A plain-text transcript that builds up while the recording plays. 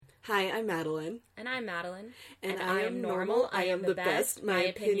Hi, I'm Madeline. And I'm Madeline. And I am normal, I am the best, my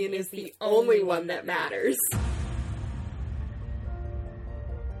opinion is the only one that matters.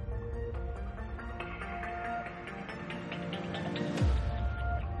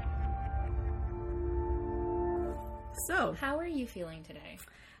 So, how are you feeling today?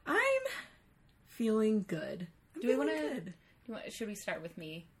 I'm feeling good. Should we start with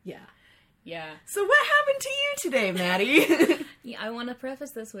me? Yeah. Yeah. So what happened to you today, Maddie? Yeah, I want to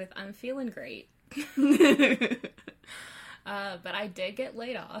preface this with, I'm feeling great. But I did get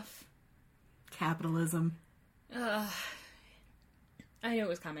laid off. Capitalism. I knew it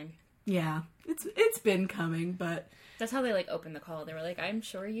was coming. Yeah. It's been coming, but... That's how they, opened the call. They were like, I'm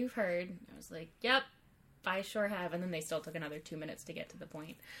sure you've heard. I was like, yep, I sure have. And then they still took another 2 minutes to get to the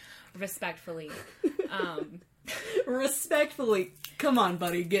point. Respectfully. Respectfully. Come on,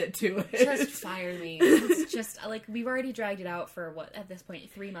 buddy, get to it. Just fire me. It's just, we've already dragged it out for, at this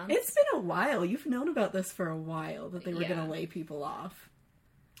point, 3 months? It's been a while. You've known about this for a while, that they were going to lay people off.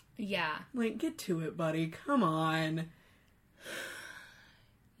 Yeah. Get to it, buddy. Come on.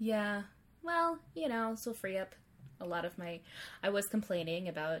 Yeah. Well, so free up a lot of my... I was complaining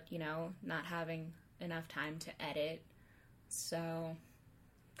about, not having enough time to edit, so...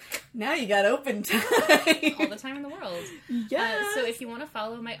 Now you got open time. All the time in the world. Yeah. So if you want to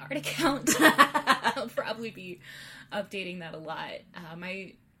follow my art account, I'll probably be updating that a lot.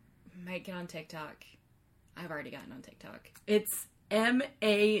 Might get on TikTok. I've already gotten on TikTok. It's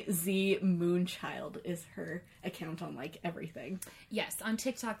M-A-Z Moonchild is her account on, everything. Yes, on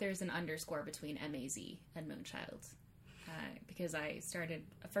TikTok there's an underscore between M-A-Z and Moonchild. Because I started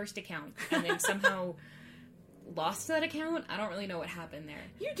a first account and then somehow... lost that account. I don't really know what happened there.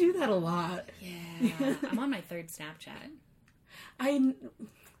 You do that a lot. Yeah. I'm on my third Snapchat.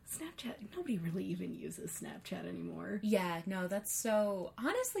 Snapchat, nobody really even uses Snapchat anymore. Yeah, no, that's so...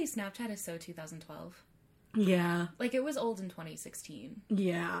 Honestly, Snapchat is so 2012. Yeah. It was old in 2016.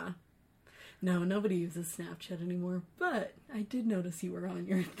 Yeah. No, nobody uses Snapchat anymore, but I did notice you were on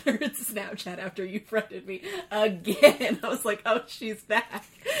your third Snapchat after you friended me again. I was like, oh, she's back.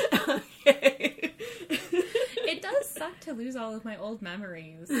 Okay. It does suck to lose all of my old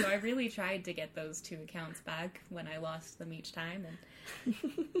memories, so I really tried to get those 2 accounts back when I lost them each time, and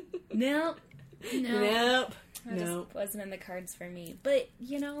nope. Just wasn't in the cards for me. But,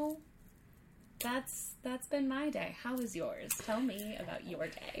 that's been my day. How was yours? Tell me about your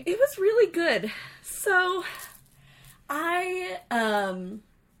day. It was really good. So, I am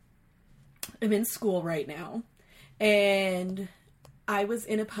in school right now, and... I was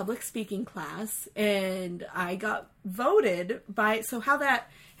in a public speaking class, and I got voted by... So how that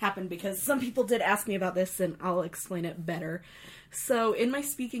happened, because some people did ask me about this, and I'll explain it better. So in my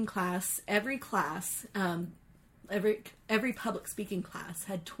speaking class, every class, every public speaking class,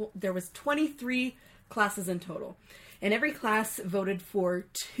 there was 23 classes in total. And every class voted for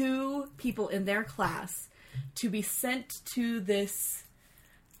 2 people in their class to be sent to this...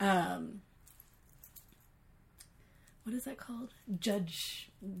 what is that called?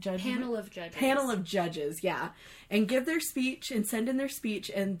 Panel of judges. Panel of judges, yeah. And give their speech and send in their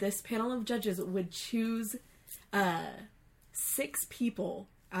speech, and this panel of judges would choose 6 people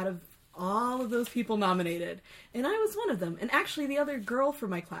out of all of those people nominated. And I was one of them. And actually, the other girl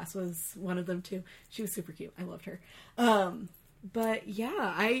from my class was one of them, too. She was super cute. I loved her. But,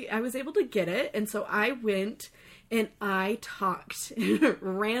 yeah, I was able to get it. And so I went and I talked,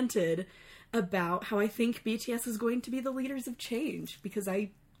 ranted about how I think BTS is going to be the leaders of change, because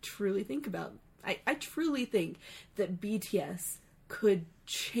I truly think I truly think that BTS could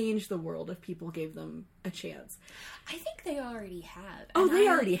change the world if people gave them a chance. I think they already have. Oh, they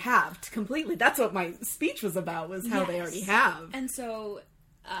already have, completely. That's what my speech was about, was how they already have. And so,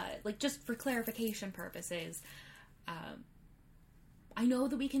 just for clarification purposes, I know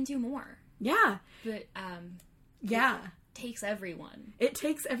that we can do more. Yeah. But, yeah. Takes everyone. It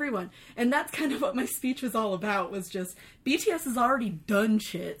takes everyone. And that's kind of what my speech was all about, was just, BTS has already done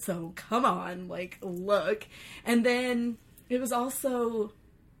shit, so come on, look. And then it was also,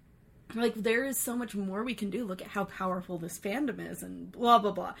 there is so much more we can do. Look at how powerful this fandom is, and blah,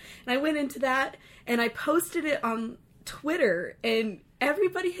 blah, blah. And I went into that, and I posted it on Twitter, and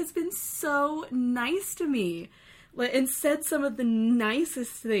everybody has been so nice to me, and said some of the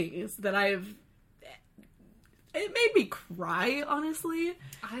nicest things that it made me cry, honestly.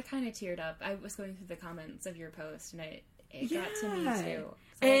 I kind of teared up. I was going through the comments of your post, and it got to me, too.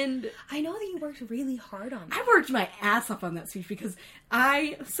 And I know that you worked really hard on that. I worked my ass off on that speech, because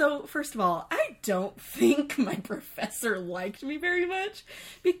first of all, I don't think my professor liked me very much.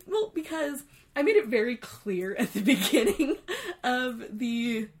 Because I made it very clear at the beginning of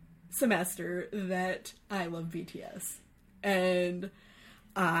the semester that I love BTS. And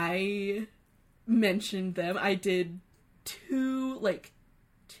I mentioned them. I did two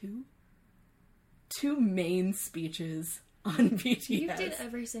main speeches on BTS. You did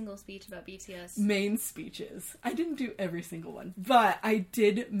every single speech about BTS. Main speeches. I didn't do every single one, but I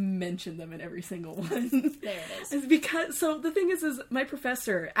did mention them in every single one. There it is. It's because, so the thing is my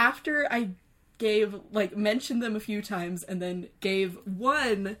professor, after I mentioned them a few times and then gave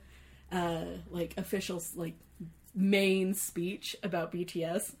one, official, main speech about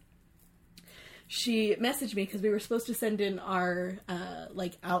BTS, she messaged me because we were supposed to send in our,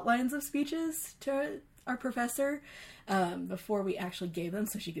 outlines of speeches to our professor before we actually gave them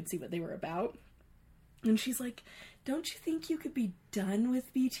so she could see what they were about. And she's like, don't you think you could be done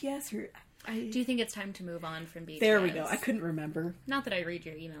with BTS? Or Do you think it's time to move on from BTS? There we go. I couldn't remember. Not that I read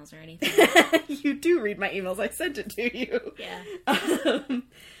your emails or anything. You do read my emails. I sent it to you. Yeah.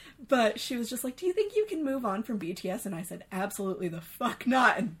 But she was just like, do you think you can move on from BTS? And I said, absolutely the fuck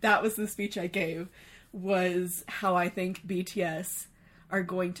not. And that was the speech I gave, was how I think BTS are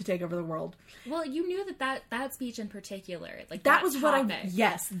going to take over the world. Well, you knew that speech in particular, that was topic.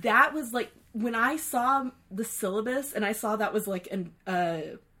 That was when I saw the syllabus and I saw that was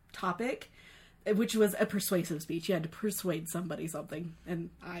a topic, which was a persuasive speech. You had to persuade somebody something, and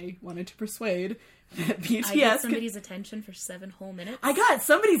I wanted to persuade that BTS. I got somebody's attention for 7 whole minutes. I got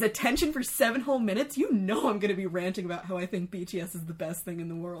somebody's attention for 7 whole minutes. You know I'm going to be ranting about how I think BTS is the best thing in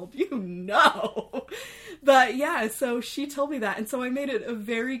the world. You know. But yeah, so she told me that, and so I made it a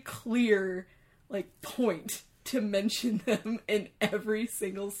very clear, point to mention them in every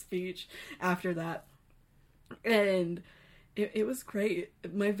single speech after that. And it was great.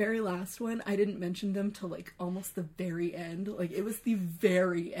 My very last one, I didn't mention them till almost the very end. It was the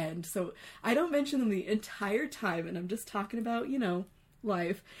very end. So I don't mention them the entire time, and I'm just talking about,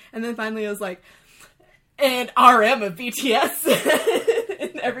 life. And then finally I was like, and RM of BTS.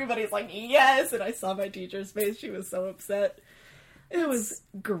 And everybody's like, yes. And I saw my teacher's face. She was so upset. It was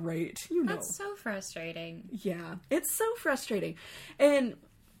great. That's so frustrating. Yeah, it's so frustrating. And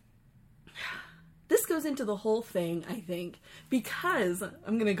this goes into the whole thing, I think, because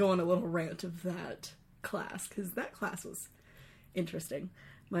I'm going to go on a little rant of that class, because that class was interesting,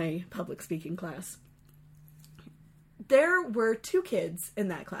 my public speaking class. There were 2 kids in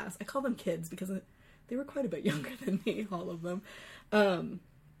that class. I call them kids because they were quite a bit younger than me, all of them.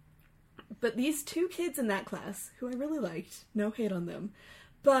 But these 2 kids in that class, who I really liked, no hate on them,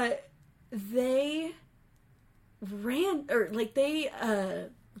 but they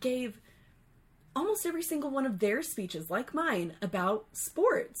gave almost every single one of their speeches, like mine, about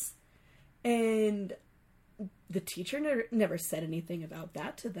sports. And the teacher never said anything about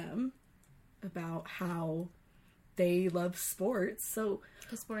that to them, about how they love sports. So,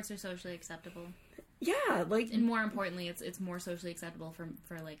 because sports are socially acceptable. Yeah, and more importantly, it's more socially acceptable for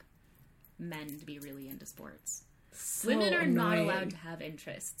men to be really into sports. So women are annoying. Not allowed to have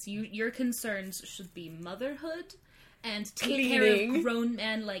interests. Your concerns should be motherhood and take Cleaning. care of grown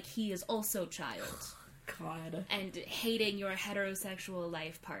men like he is also child. God. And hating your heterosexual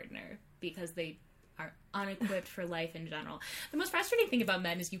life partner because they are unequipped for life in general. The most frustrating thing about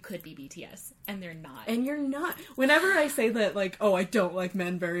men is you could be BTS, and they're not. And you're not. Whenever I say that, I don't like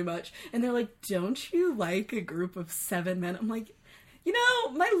men very much, and they're like, don't you like a group of 7 men? I'm like,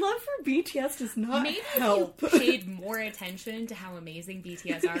 my love for BTS does not help. If you paid more attention to how amazing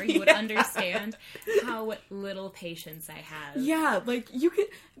BTS are, you would understand how little patience I have. Yeah, you could...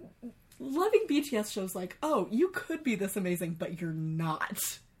 Loving BTS shows oh, you could be this amazing, but you're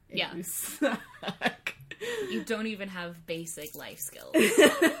not. Yeah. You suck. You don't even have basic life skills.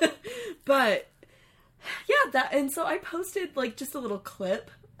 But, yeah, and so I posted, just a little clip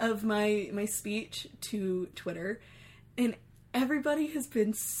of my speech to Twitter, and everybody has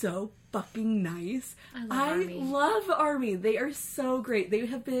been so fucking nice. I love ARMY. They are so great. They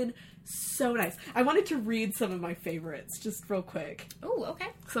have been so nice. I wanted to read some of my favorites, just real quick. Oh, okay.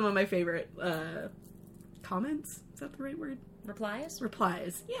 Some of my favorite comments. Is that the right word? Replies?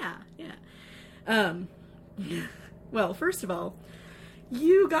 Replies. Yeah. Well, first of all,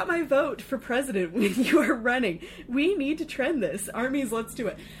 you got my vote for president when you are running. We need to trend this. Armies, let's do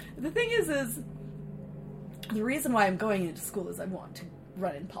it. The thing is the reason why I'm going into school is I want to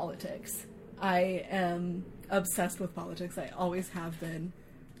run in politics. I am obsessed with politics. I always have been.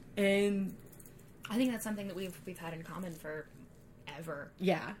 And I think that's something that we've had in common forever.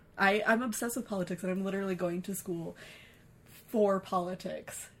 Yeah. I'm obsessed with politics, and I'm literally going to school for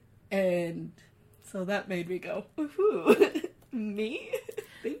politics. And so that made me go, woohoo. Me?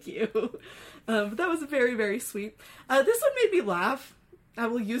 Thank you. But that was very, very sweet. This one made me laugh. I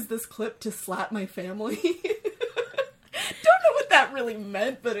will use this clip to slap my family. Don't know what that really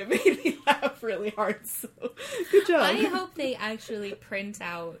meant, but it made me laugh really hard, so good job. I hope they actually print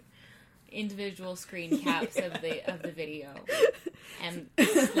out individual screen caps of the video and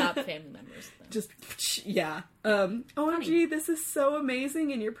slap family members with them. Just, yeah. OMG, this is so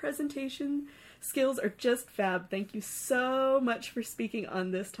amazing, and your presentation skills are just fab. Thank you so much for speaking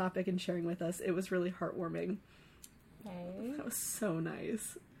on this topic and sharing with us. It was really heartwarming. Aww. That was so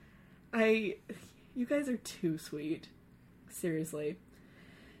nice. You guys are too sweet. Seriously.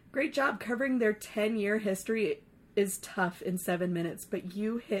 Great job covering their 10-year history is tough in 7 minutes, but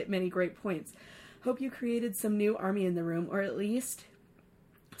you hit many great points. Hope you created some new army in the room, or at least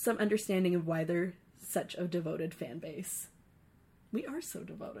some understanding of why they're such a devoted fan base. We are so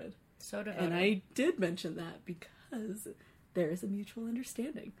devoted. So devoted. And I did mention that because there is a mutual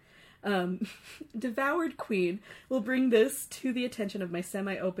understanding. Devoured Queen will bring this to the attention of my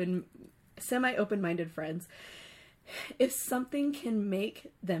semi-open-minded friends. If something can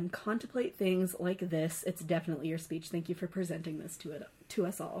make them contemplate things like this, it's definitely your speech. Thank you for presenting this to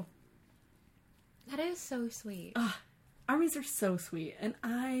us all. That is so sweet. Armies are so sweet, and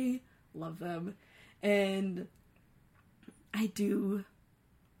I love them. And I do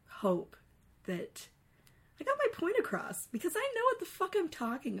hope that I got my point across, because I know what the fuck I'm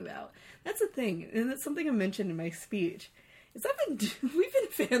talking about. That's the thing, and that's something I mentioned in my speech. We've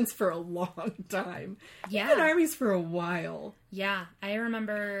been fans for a long time. Yeah. We've been armies for a while. Yeah, I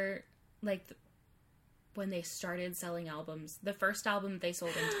remember, like, when they started selling albums. The first album they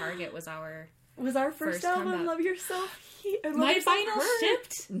sold in Target was our first album, comeback. Love Yourself. My vinyl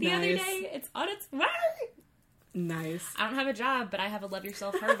shipped the other Nice. day. It's on its way. Nice. I don't have a job, but I have a Love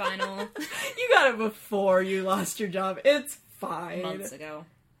Yourself Her vinyl. You got it before you lost your job. It's fine. Months ago.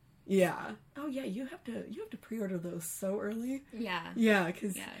 Yeah. Oh yeah, you have to pre-order those so early. Yeah. Yeah,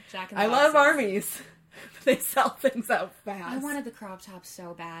 because Jack and the I love Boxes. armies. They sell things out fast. I wanted the crop top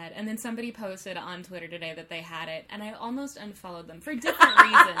so bad. And then somebody posted on Twitter today that they had it, and I almost unfollowed them for different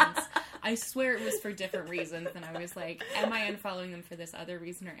reasons. I swear it was for different reasons, and I was like, am I unfollowing them for this other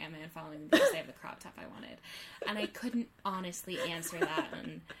reason, or am I unfollowing them because they have the crop top I wanted? And I couldn't honestly answer that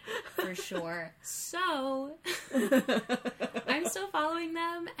one for sure. So, I'm still following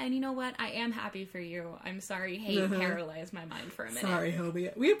them, and you know what? I am happy for you. I'm sorry hate paralyzed my mind for a minute. Sorry,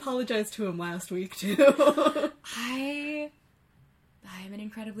 Hobie. We apologized to him last week, too. I'm an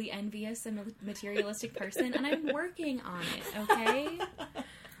incredibly envious and materialistic person, and I'm working on it, okay?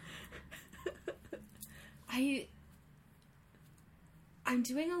 I'm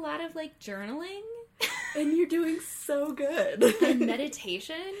doing a lot of, like, journaling. And you're doing so good. And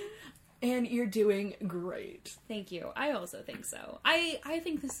meditation. And you're doing great. Thank you. I also think so. I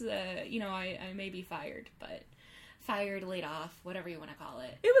think this is I may be fired, but fired, laid off, whatever you want to call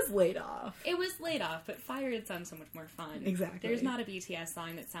it. It was laid off. It was laid off, but fired sounds so much more fun. Exactly. There's not a BTS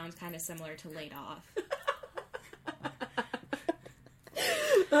song that sounds kind of similar to laid off.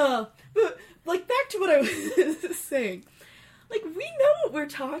 But, like, back to what I was saying. Like, we know what we're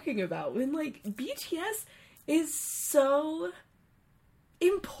talking about when, like, BTS is so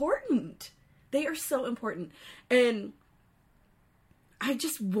important. They are so important. And I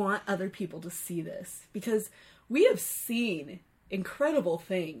just want other people to see this, because we have seen incredible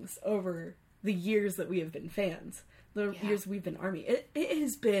things over the years that we have been fans. The years we've been ARMY. It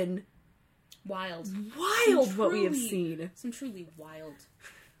has been wild what we have seen. Some truly wild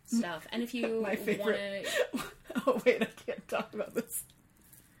stuff. And if you My favorite. Oh wait, I can't talk about this.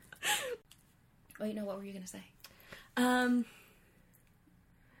 Wait, no, what were you gonna say? I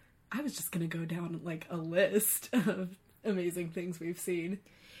was just gonna go down like a list of amazing things we've seen.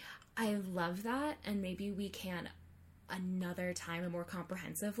 I love that, and maybe we can another time a more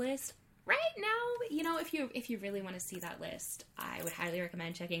comprehensive list. Right now, if you really want to see that list, I would highly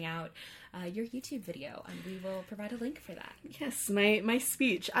recommend checking out your YouTube video, and we will provide a link for that. Yes, my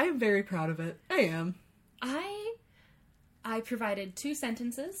speech. I am very proud of it. I am. I provided 2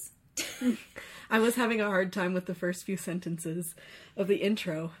 sentences. I was having a hard time with the first few sentences of the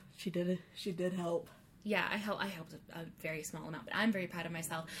intro. She did help. Yeah, I helped a very small amount, but I'm very proud of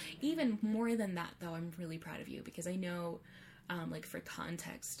myself. Even more than that, though, I'm really proud of you, because I know, like, for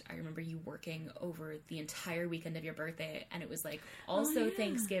context, I remember you working over the entire weekend of your birthday, and it was, like, also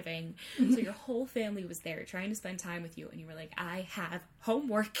Thanksgiving, so your whole family was there trying to spend time with you, and you were like, I have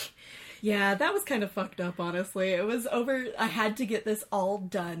homework. Yeah, that was kind of fucked up, honestly. It was over, I had to get this all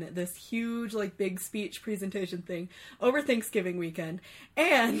done, this huge, like, big speech presentation thing, over Thanksgiving weekend,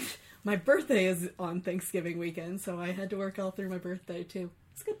 and my birthday is on Thanksgiving weekend, so I had to work all through my birthday, too.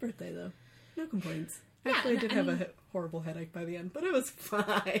 It's a good birthday, though. No complaints. Actually, I did have a horrible headache by the end, but it was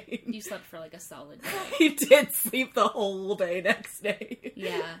fine. You slept for like a solid day. I did sleep the whole day next day.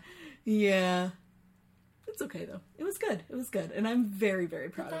 Yeah. Yeah. It's okay, though. It was good. It was good. And I'm very, very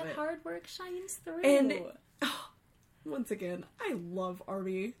proud of it. That hard work shines through. And, once again, I love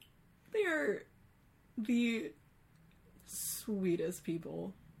Army. They are the sweetest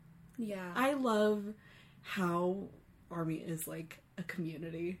people. Yeah. I love how Army is like a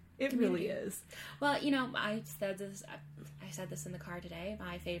community. It really is. Well, I said this in the car today.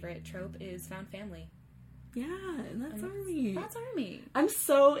 My favorite trope is found family. Yeah, and that's Army. That's Army. I'm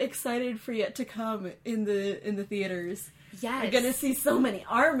so excited for Yet to Come in the theaters. Yes. We're gonna see so many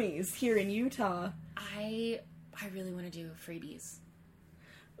armies here in Utah. I really want to do freebies.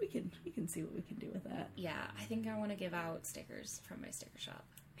 We can see what we can do with that. Yeah, I think I want to give out stickers from my sticker shop.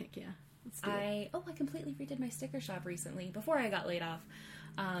 Heck yeah. Let's do it. I completely redid my sticker shop recently before I got laid off.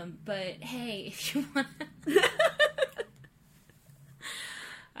 But hey, if you want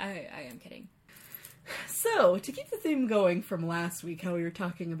I am kidding. So, to keep the theme going from last week, how we were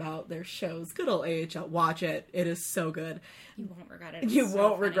talking about their shows, good old AHL, watch it. It is so good. You won't regret it. You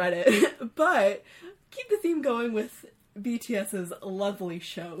won't regret it. But, keep the theme going with BTS's lovely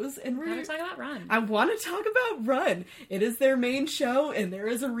shows. And we're going to talk about Run. I want to talk about Run. It is their main show, and there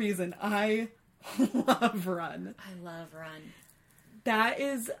is a reason. I love Run. I love Run. That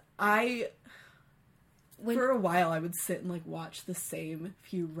is, for a while, I would sit and, like, watch the same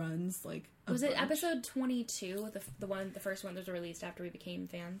few runs, like, was it episode 22, the first one that was released after we became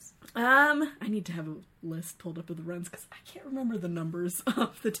fans? I need to have a list pulled up of the runs, because I can't remember the numbers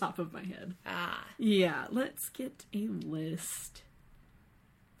off the top of my head. Ah. Yeah, let's get a list.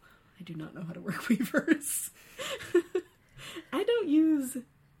 I do not know how to work Weavers. I don't use...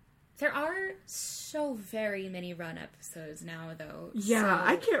 There are so very many Run episodes now, though. Yeah, so...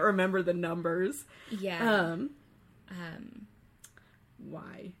 I can't remember the numbers. Yeah.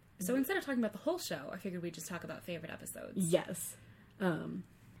 Why? So instead of talking about the whole show, I figured we'd just talk about favorite episodes. Yes.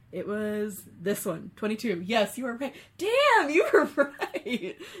 It was this one, 22. Yes, you were right. Damn, you were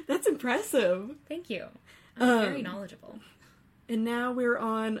right. That's impressive. Thank you. I'm very knowledgeable. And now we're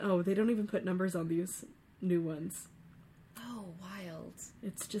on... Oh, they don't even put numbers on these new ones. Oh, wild.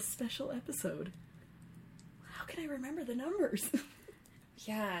 It's just special episode. How can I remember the numbers?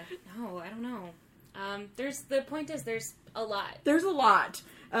 Yeah, no, I don't know. The point is, there's a lot. There's a lot.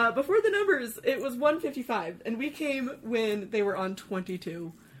 Before the numbers, it was 155, and we came when they were on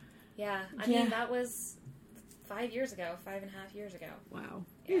 22. Yeah, I mean, that was 5.5 years ago. Wow.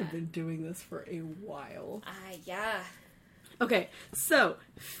 Yeah. You've been doing this for a while. Yeah. Okay, so,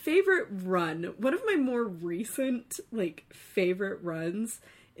 favorite run. One of my more recent, favorite runs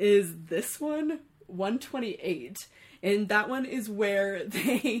is this one, 128. And that one is where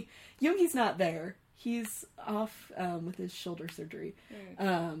Yoongi's not there. He's off with his shoulder surgery.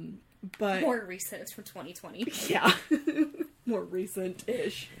 But more recent. It's from 2020. Yeah. More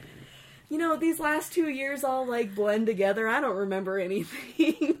recent-ish. These last 2 years all, blend together. I don't remember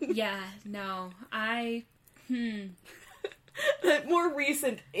anything. Yeah, no. More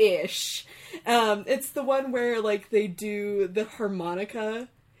recent-ish. It's the one where, they do the harmonica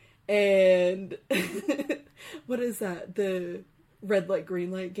and... what is that? The red light,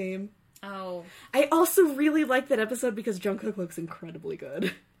 green light game? Oh. I also really like that episode because Jungkook looks incredibly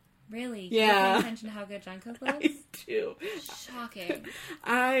good. Really? Yeah. You pay attention to how good Jungkook looks? I do. Shocking.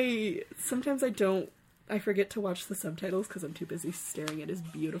 Sometimes I forget to watch the subtitles because I'm too busy staring at his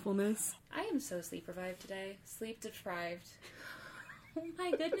beautifulness. I am so sleep deprived today. Sleep deprived. Oh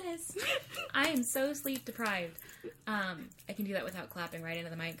my goodness. I am so sleep deprived. I can do that without clapping right into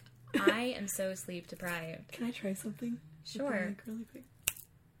the mic. I am so sleep deprived. Can I try something? Sure. Really quick.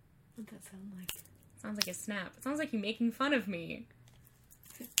 What'd that sound like? Sounds like a snap. It sounds like you making fun of me.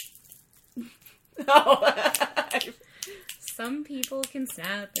 Oh. Some people can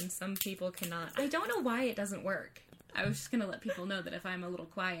snap and some people cannot. I don't know why it doesn't work. I was just going to let people know that if I'm a little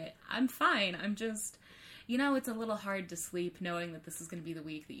quiet, I'm fine. I'm just, it's a little hard to sleep knowing that this is going to be the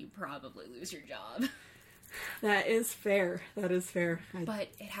week that you probably lose your job. That is fair. But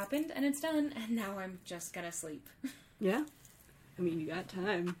it happened and it's done and now I'm just going to sleep. Yeah. I mean, you got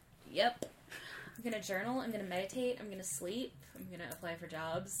time. Yep. I'm going to journal. I'm going to meditate. I'm going to sleep. I'm going to apply for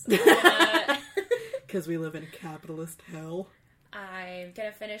jobs. Because we live in a capitalist hell. I'm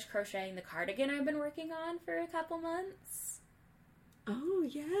going to finish crocheting the cardigan I've been working on for a couple months. Oh,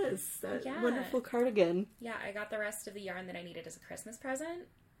 yes. That wonderful cardigan. Yeah, I got the rest of the yarn that I needed as a Christmas present.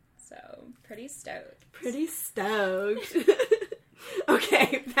 So, pretty stoked.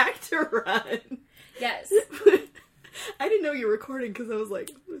 Okay, back to Run. Yes. I didn't know you were recording because I was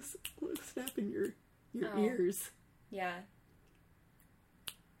like, snapping your Your ears. Yeah.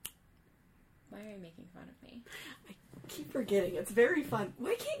 Why are you making fun of me? I keep forgetting. It's very fun.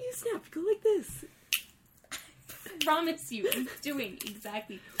 Why can't you snap? Go like this. I promise you, I'm doing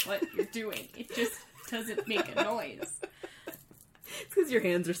exactly what you're doing. It just doesn't make a noise. It's because your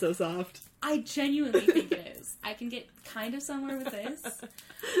hands are so soft. I genuinely think it is. I can get kind of somewhere with this.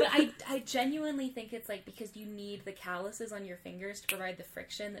 But I genuinely think it's like because you need the calluses on your fingers to provide the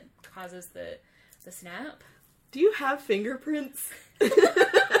friction that causes the snap. Do you have fingerprints? I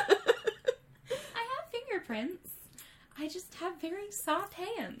have fingerprints. I just have very soft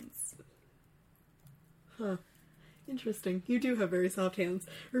hands. Huh. Interesting. You do have very soft hands.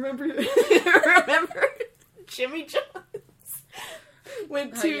 Remember Jimmy John's?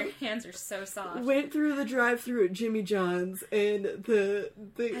 Your hands are so soft. Went through the drive-thru at Jimmy John's, and I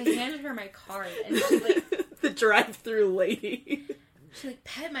handed her my card, and she like the drive-thru lady. She like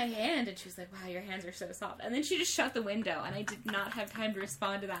pet my hand, and she was like, "Wow, your hands are so soft." And then she just shut the window, and I did not have time to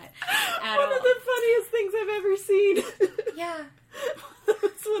respond to that at all. One of the funniest things I've ever seen. Yeah.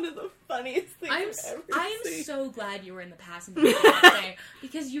 That's one of the funniest things I've ever seen. I'm so glad you were in the passenger seat that day,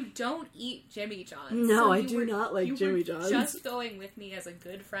 because you don't eat Jimmy John's. No, so I do not like Jimmy John's. You were just going with me as a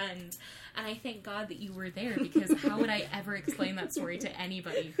good friend, and I thank God that you were there, because how would I ever explain that story to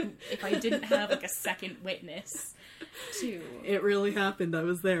anybody if I didn't have like a second witness to... It really happened. I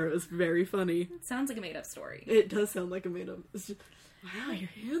was there. It was very funny. It sounds like a made-up story. It does sound like a made-up... Wow, your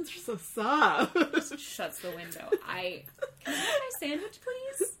hands are so soft. Just shuts the window. Can I have my sandwich,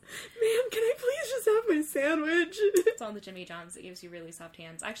 please? Ma'am, can I please just have my sandwich? It's on the Jimmy John's that gives you really soft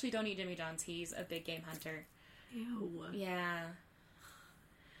hands. Actually, don't eat Jimmy John's. He's a big game hunter. Ew. Yeah.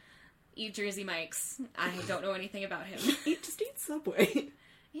 Eat Jersey Mike's. I don't know anything about him. Just eat Subway.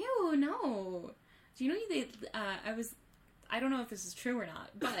 Ew, no. Do you know I don't know if this is true or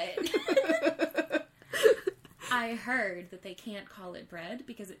not, but... I heard that they can't call it bread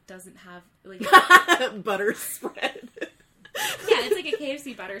because it doesn't have, like... butter spread. Yeah, it's like a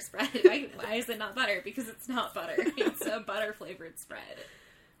KFC butter spread. Why is it not butter? Because it's not butter. It's a butter-flavored spread.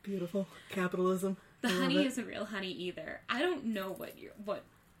 Beautiful. Capitalism. The honey isn't real honey either. I don't know what...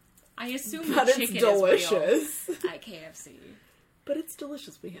 I assume but the chicken it's delicious. Is real at KFC. But it's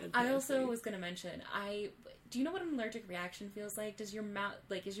delicious. We had KFC. I also was going to mention, do you know what an allergic reaction feels like? Is your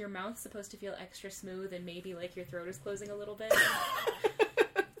mouth supposed to feel extra smooth and maybe like your throat is closing a little bit?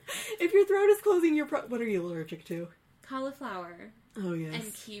 If your throat is closing, what are you allergic to? Cauliflower. Oh, yes.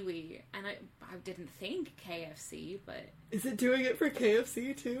 And kiwi. And I didn't think KFC, but... Is it doing it for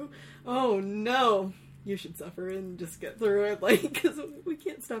KFC, too? Oh, no. You should suffer and just get through it, because we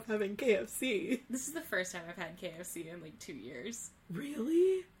can't stop having KFC. This is the first time I've had KFC in, 2 years.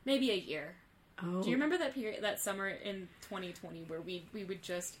 Really? Maybe a year. Oh. Do you remember that summer in 2020 where we would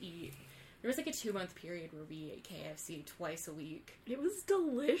just eat... There was, a 2-month period where we ate KFC twice a week. It was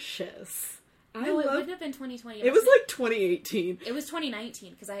delicious. No, it wouldn't have been 2020. It was 2018. It was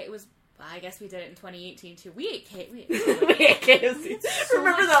 2019, because I guess we did it in 2018 too. We ate KFC. So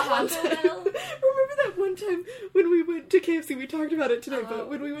remember that one Taco time? Bell? Remember that one time when we went to KFC? We talked about it today, but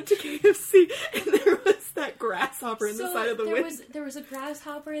when we went to KFC and there was that grasshopper in the side of the window. There was a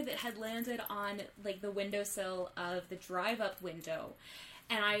grasshopper that had landed on the windowsill of the drive-up window.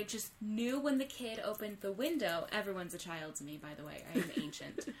 And I just knew when the kid opened the window. Everyone's a child to me, by the way. I am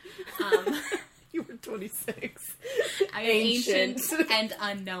ancient. You were 26. I am ancient and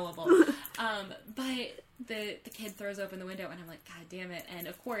unknowable. But the kid throws open the window, and I'm like, God damn it. And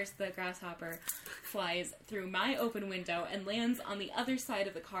of course, the grasshopper flies through my open window and lands on the other side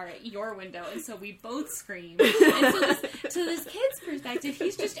of the car at your window. And so we both scream. And so this kid's perspective,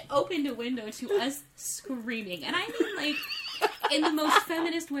 he's just opened a window to us screaming. And I mean, in the most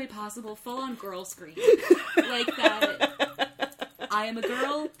feminist way possible, full-on girl scream. Like that, I am a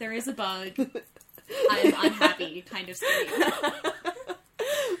girl, there is a bug, I'm unhappy kind of scream.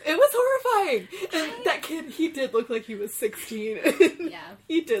 It was horrifying! And that kid, he did look like he was 16. Yeah.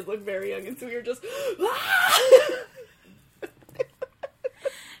 He did look very young, and so we were just...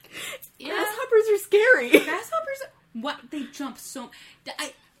 Yeah. Grasshoppers are scary! Grasshoppers, they jump so...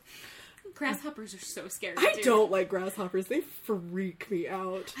 Grasshoppers are so scary. I don't like grasshoppers. They freak me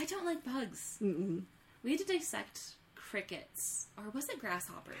out. I don't like bugs. Mm-mm. We had to dissect crickets. Or was it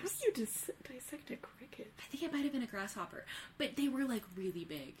grasshoppers? How do you dissect a cricket? I think it might have been a grasshopper. But they were, really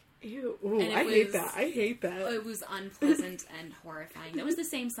big. Ew. Ooh, I hate that. I hate that. It was unpleasant and horrifying. That was the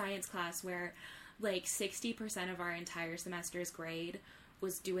same science class where, 60% of our entire semester's grade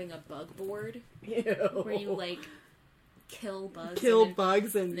was doing a bug board. Ew. Where you, kill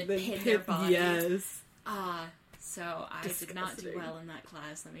bugs. And then pin their body. Yes. So I did not do well in that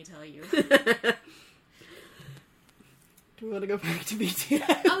class, let me tell you. Do we want to go back to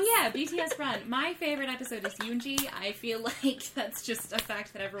BTS? Oh yeah, BTS Run. My favorite episode is Yoonji. I feel like that's just a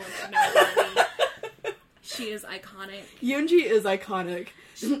fact that everyone should know about me. She is iconic. Yoonji is iconic.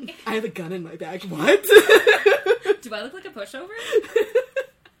 I have a gun in my bag. What? Do I look like a pushover?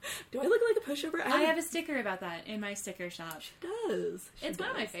 Do I look like a pushover? I have a sticker about that in my sticker shop. She does. It's one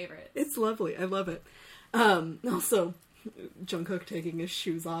of my favorites. It's lovely. I love it. Also, Jungkook taking his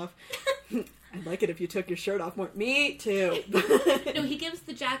shoes off. I'd like it if you took your shirt off more. Me too. No, he gives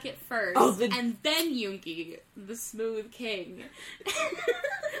the jacket first, and then Yoongi, the smooth king.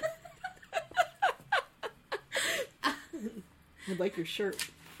 I'd like your shirt.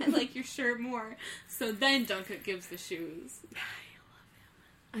 I like your shirt more. So then Jungkook gives the shoes.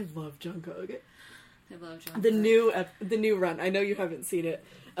 I love Jungkook. I love Jungkook. The new run. I know you haven't seen it.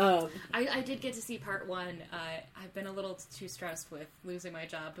 I did get to see part 1. I've been a little too stressed with losing my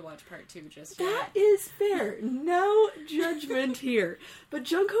job to watch part 2 just yet. That is fair. No judgment here. But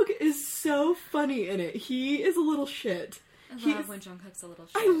Jungkook is so funny in it. He is a little shit. I love when Jungkook's a little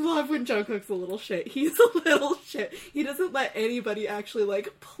shit. I love when Jungkook's a little shit. He's a little shit. He doesn't let anybody actually,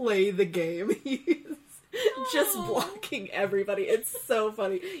 like, play the game. He's just blocking everybody. It's so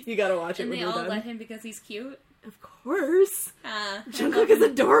funny. You gotta watch it when you're done. And they all let him because he's cute? Of course. Jungkook is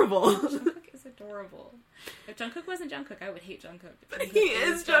adorable. Jungkook is adorable. If Jungkook wasn't Jungkook, I would hate Jungkook. He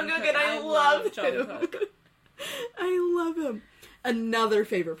is Jungkook, and I love Jungkook. I love him. Another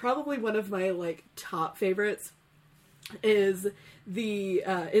favorite, probably one of my, like, top favorites, is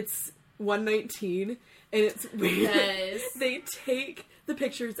it's 119, and it's weird. They take the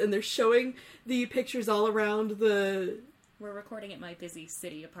pictures, and they're showing the pictures all around the... We're recording at my busy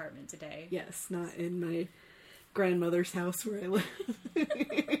city apartment today. Yes, not in my grandmother's house where I live.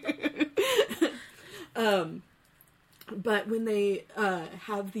 But when they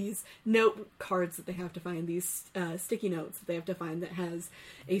have these note cards that they have to find, these sticky notes that they have to find that has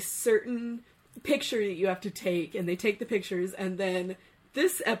a certain picture that you have to take, and they take the pictures, and then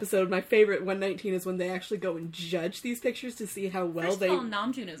this episode, my favorite, 119, is when they actually go and judge these pictures to see how well First of all,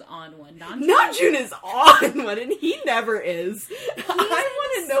 Namjoon is on one. Namjoon is on one, and he never is. I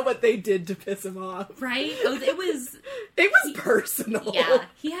want to know what they did to piss him off. Right? Oh, it was personal. Yeah,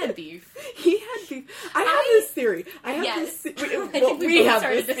 he had beef. I have this theory. We have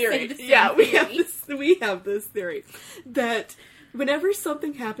this theory. Yeah, we have this theory that whenever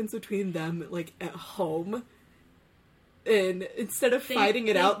something happens between them, like, at home, and instead of fighting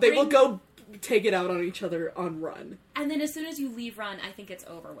it out, they will go take it out on each other on Run. And then as soon as you leave Run, I think it's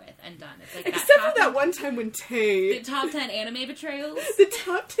over with and done. It's like except for that one time when Tae... The top 10 anime betrayals? The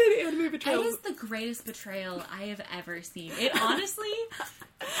top 10 anime betrayals. It is the greatest betrayal I have ever seen. It honestly...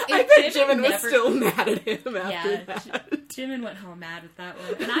 I bet Jimin was still mad at him after that. Jimin went home mad with that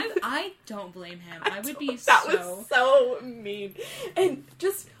one. And I don't blame him. I would be That was so mean. And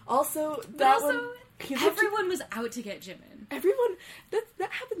just also... Everyone was out to get Jimin. Everyone...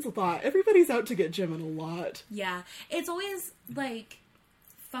 That happens a lot. Everybody's out to get Jimin a lot. Yeah. It's always, like...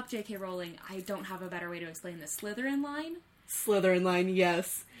 Fuck J.K. Rowling. I don't have a better way to explain this. Slytherin line? Slytherin line,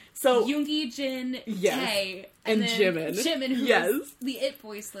 yes. So... Yoongi, Jin, Tae. And Jimin. Jimin, who is the it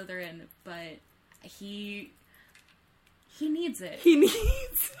boy Slytherin. But he needs it. He needs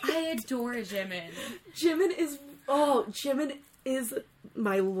it. I adore Jimin. Jimin is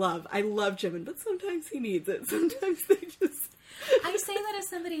my love. I love Jimin, but sometimes he needs it. Sometimes they just... I say that as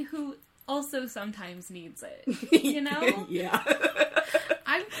somebody who also sometimes needs it. You know? Yeah.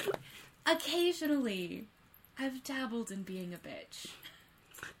 Occasionally, I've dabbled in being a bitch.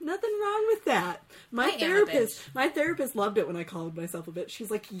 Nothing wrong with that. My therapist loved it when I called myself a bitch.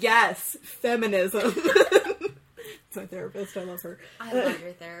 She's like, yes, feminism. It's my therapist. I love her. I love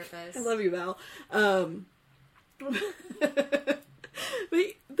your therapist. I love you, Val.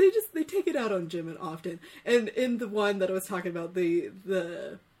 They take it out on Jimin often. And in the one that I was talking about, the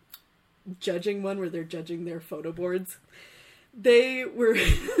judging one where they're judging their photo boards, they were...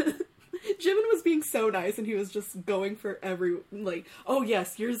 Jimin was being so nice, and he was just going for oh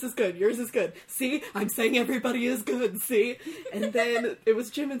yes, yours is good. See? I'm saying everybody is good, see? And then it was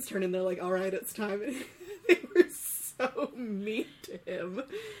Jimin's turn, and they're like, alright, it's time. And they were so mean to him.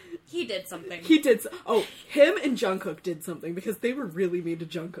 He did something. Him and Jungkook did something, because they were really mean to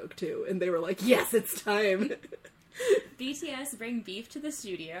Jungkook, too. And they were like, yes, it's time. BTS bring beef to the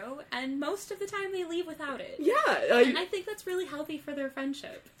studio, and most of the time they leave without it. Yeah. And I think that's really healthy for their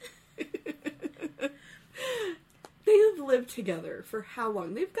friendship. They have lived together for how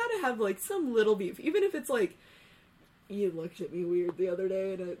long? They've got to have, like, some little beef. Even if it's like, you looked at me weird the other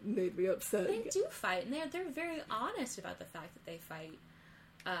day and it made me upset. They do fight, and they're very honest about the fact that they fight.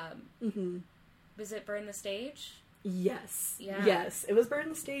 Was it Burn the Stage? Yes. Yeah. Yes. It was burned on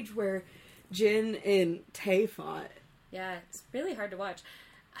the stage where Jin and Tae fought. Yeah, it's really hard to watch.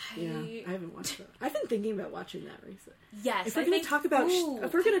 I haven't watched that. I've been thinking about watching that recently. Yes, if we're going to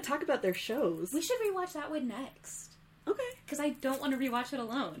talk about their shows, we should rewatch that one next. Okay. Because I don't want to rewatch it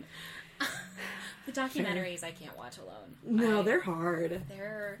alone. The documentaries I can't watch alone. No, they're hard.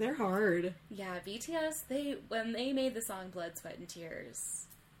 They're hard. Yeah, BTS. When they made the song "Blood, Sweat, and Tears,"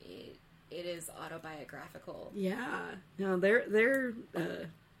 it is autobiographical. Yeah. No, their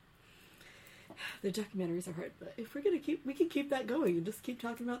documentaries are hard, but if we're gonna we can keep that going and just keep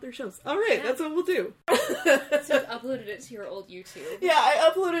talking about their shows. All right, that's what we'll do. So you uploaded it to your old YouTube. Yeah, I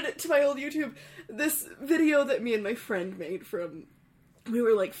uploaded it to my old YouTube. This video that me and my friend made from we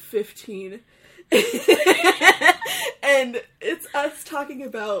were like 15. And it's us talking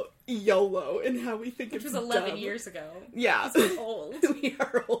about YOLO and how we think Which it's was 11 dumb. years ago. Yeah. We're old. We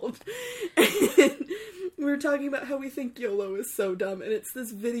are old. And we're talking about how we think YOLO is so dumb, and it's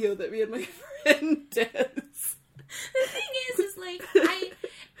this video that me and my friend does. The thing is like,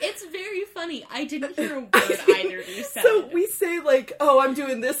 it's very funny. I didn't hear a word either of you said. So we say like, oh, I'm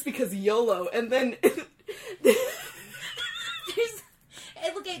doing this because YOLO, and then...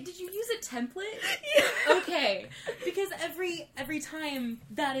 Did you use a template? Yeah. Okay. Because every time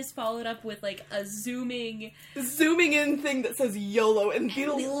that is followed up with like a zooming in thing that says YOLO and the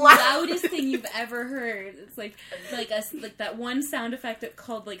loudest thing you've ever heard. It's like that one sound effect that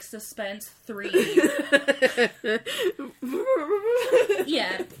called like suspense 3.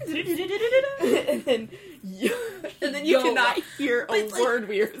 Yeah. and then you cannot hear a word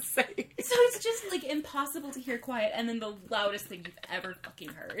we are saying. So it's just like impossible to hear quiet, and then the loudest thing you've ever fucking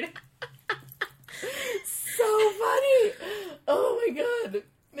heard. So funny! Oh my god.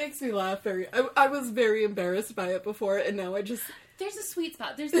 Makes me laugh I was very embarrassed by it before, and now I just... There's a sweet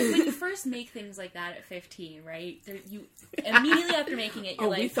spot. There's like, when you first make things like that at 15, right? You immediately after making it, you're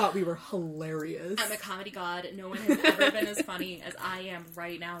like... we thought we were hilarious. I'm a comedy god. No one has ever been as funny as I am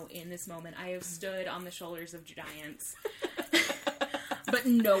right now in this moment. I have stood on the shoulders of giants. But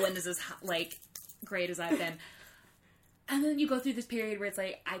no one is as, like, great as I've been. And then you go through this period where it's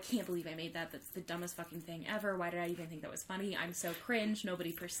like, I can't believe I made that. That's the dumbest fucking thing ever. Why did I even think that was funny? I'm so cringe.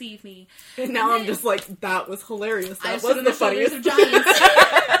 Nobody perceived me. And now I'm just like, that was hilarious. That was the funniest. Of giants.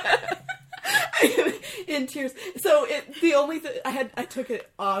 In tears. So the only thing I took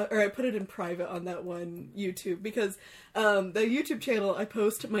it or I put it in private on that one YouTube because the YouTube channel I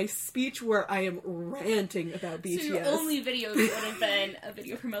post my speech where I am ranting about BTS. So your only video would have been a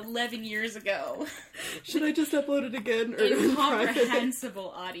video from 11 years ago. Should I just upload it again? Or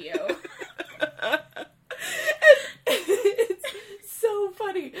incomprehensible audio. It's so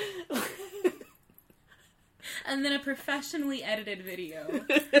funny. And then a professionally edited video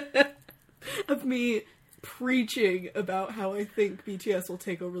of me preaching about how I think BTS will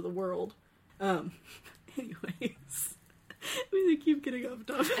take over the world. Anyways, we keep getting off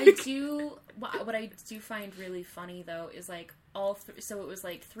topic. What I do find really funny though is like so it was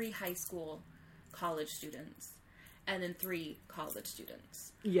like 3 high school college students and then 3 college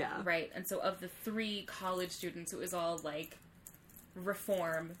students. Yeah. Right? And so of the 3 college students, it was all like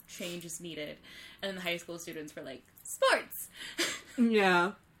reform, change is needed. And then the high school students were like, sports!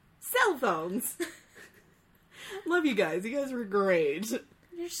 Yeah. Cell phones! Love you guys. You guys were great.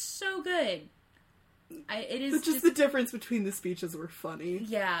 You're so good. It is but just the difference between the speeches were funny.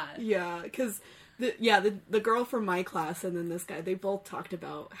 Yeah. Yeah, because the girl from my class and then this guy, they both talked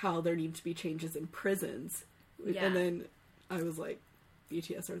about how there need to be changes in prisons. Yeah. And then I was like,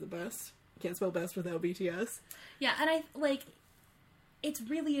 BTS are the best. Can't spell best without BTS. Yeah, and it's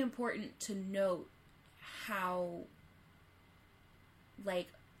really important to note how, like,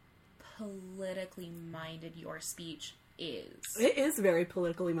 politically minded your speech is. It is very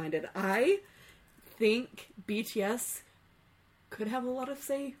politically minded. I think BTS could have a lot of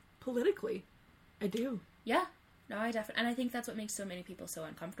say politically. I do. Yeah. No, I definitely... And I think that's what makes so many people so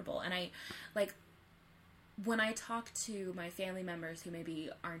uncomfortable. And I, like, when I talk to my family members who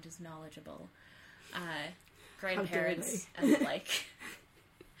maybe aren't as knowledgeable, grandparents and like...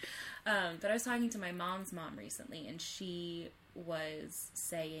 but I was talking to my mom's mom recently, and she was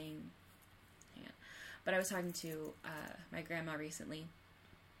saying... But I was talking to my grandma recently,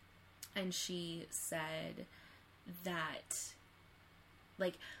 and she said that,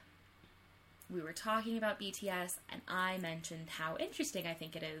 like, we were talking about BTS, and I mentioned how interesting I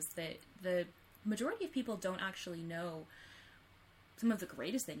think it is that the majority of people don't actually know some of the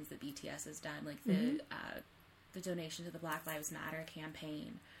greatest things that BTS has done, like the donation to the Black Lives Matter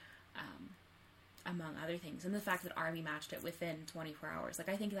campaign, among other things, and the fact that ARMY matched it within 24 hours. Like,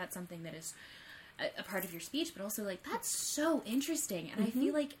 I think that's something that is... a part of your speech, but also, like, that's so interesting. And I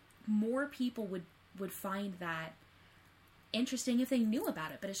feel like more people would find that interesting if they knew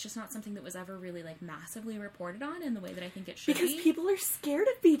about it, but it's just not something that was ever really, like, massively reported on in the way that I think it should be. Because people are scared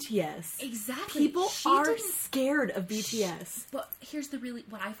of BTS. Exactly. People are scared of BTS. But here's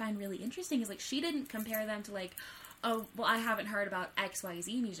what I find really interesting is, like, she didn't compare them to, like, oh, well, I haven't heard about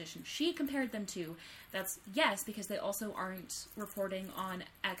XYZ musician. She compared them to, yes, because they also aren't reporting on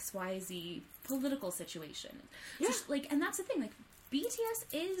XYZ political situation. Yeah. So, like, and that's the thing, like,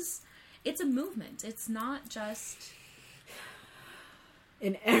 BTS it's a movement. It's not just...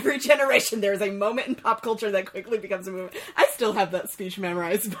 In every generation, there is a moment in pop culture that quickly becomes a movement. I still have that speech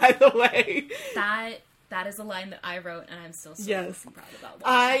memorized, by the way. That is a line that I wrote, and I'm still so proud about.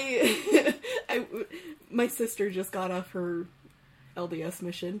 My sister just got off her LDS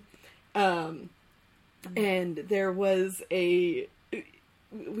mission, and there was we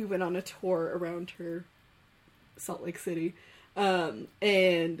went on a tour around her Salt Lake City, and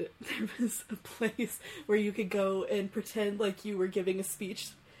there was a place where you could go and pretend like you were giving a speech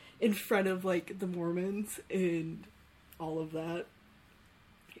in front of, like, the Mormons and all of that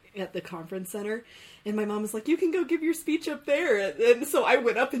at the conference center. And my mom was like, you can go give your speech up there. And so I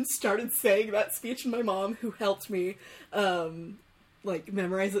went up and started saying that speech, and my mom, who helped me, like,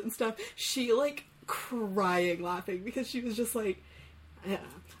 memorize it and stuff, she, like, crying laughing, because she was just like, yeah,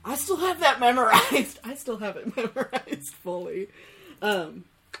 I still have that memorized. I still have it memorized fully.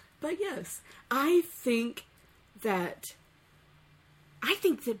 But yes, I think that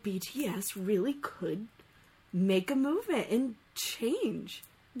BTS really could make a movement and change.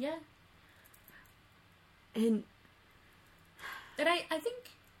 Yeah. And I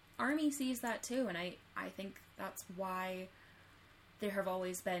think ARMY sees that too, and I think that's why there have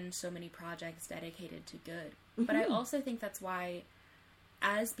always been so many projects dedicated to good. Mm-hmm. But I also think that's why,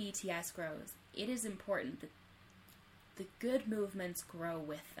 as BTS grows, it is important that the good movements grow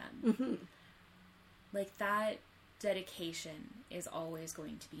with them. Mm-hmm. Like, that dedication is always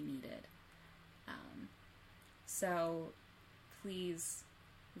going to be needed. So, please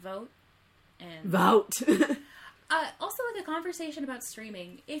vote. And vote! Also, like, a conversation about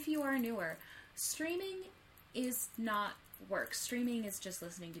streaming. If you are newer, streaming is not work. Streaming is just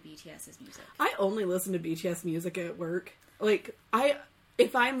listening to BTS's music. I only listen to BTS music at work. Like,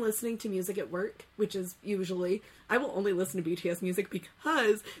 if I'm listening to music at work, which is usually, I will only listen to BTS music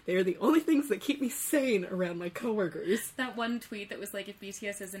because they are the only things that keep me sane around my coworkers. That one tweet that was like, if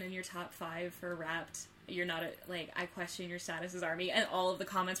BTS isn't in your top 5 for Wrapped, you're not like, I question your status as ARMY, and all of the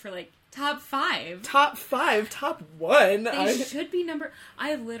comments were like, top 5? Top 5? Top 1? They should be I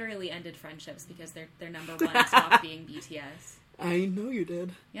have literally ended friendships because their number 1 stopped being BTS. I know you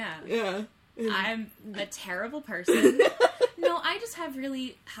did. Yeah. Yeah. I'm a terrible person. No, I just have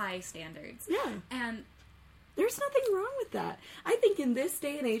really high standards. Yeah. And there's nothing wrong with that. I think in this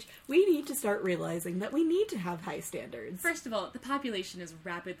day and age, we need to start realizing that we need to have high standards. First of all, the population is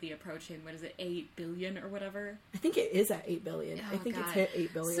rapidly approaching, 8 billion or whatever? I think it is at 8 billion. Oh, I think God. It's hit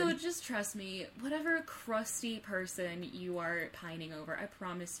 8 billion. So just trust me, whatever crusty person you are pining over, I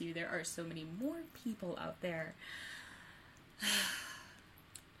promise you there are so many more people out there.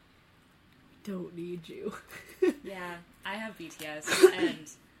 Don't need you. Yeah, I have BTS and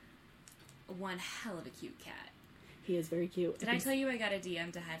one hell of a cute cat. He is very cute. Did I tell you I got a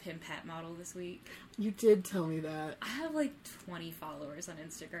DM to have him pet model this week? You did tell me that. I have like 20 followers on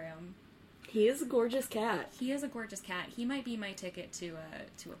Instagram. He is a gorgeous cat. He is a gorgeous cat. He might be my ticket to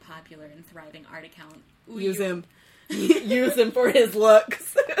a popular and thriving art account. Ooh, use him. Use him for his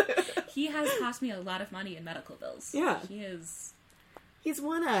looks. He has cost me a lot of money in medical bills. Yeah. He's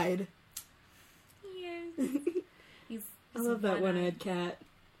one-eyed. He's I love that one-eyed cat.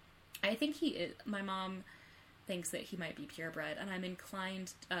 I think he is. My mom thinks that he might be purebred, and I'm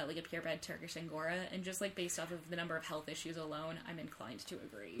inclined, like a purebred Turkish Angora, and just like based off of the number of health issues alone, I'm inclined to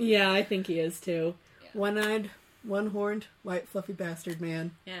agree. Yeah, I think he is too. Yeah. One-eyed, one-horned, white fluffy bastard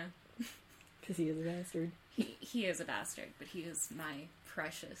man. Yeah. Because he is a bastard. He is a bastard, but he is my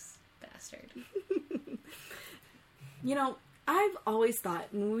precious bastard. You know, I've always thought,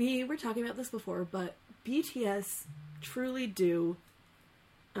 and we were talking about this before, but BTS truly do,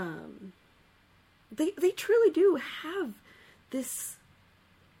 they truly do have this...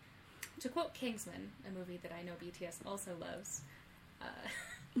 To quote Kingsman, a movie that I know BTS also loves,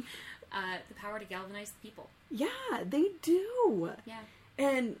 the power to galvanize the people. Yeah, they do. Yeah.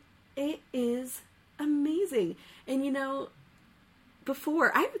 And it is amazing. And you know, because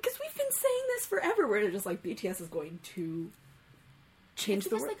we've been saying this forever, where they're just like, BTS is going to change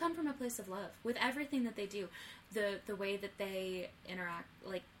the world. Because they come from a place of love. With everything that they do, the way that they interact,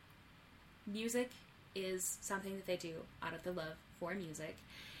 like, music is something that they do out of the love for music,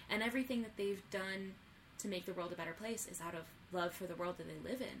 and everything that they've done to make the world a better place is out of love for the world that they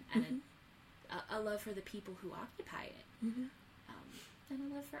live in, and a love for the people who occupy it, and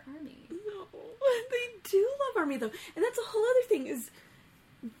a love for ARMY. No, they do love ARMY, though. And that's a whole other thing, is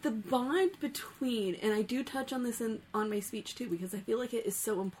the bond between, and I do touch on this on my speech, too, because I feel like it is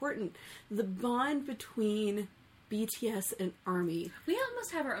so important, the bond between BTS and ARMY. We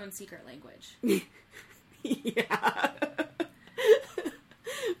almost have our own secret language. Yeah.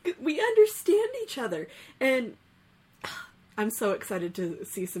 We understand each other. And I'm so excited to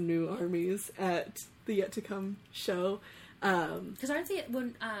see some new ARMYs at the Yet to Come show. Because our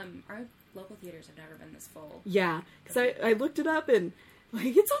local theaters have never been this full. Yeah, because I looked it up and,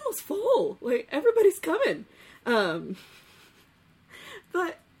 like, it's almost full. Like, everybody's coming. But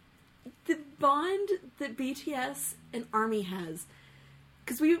the bond that BTS and ARMY has,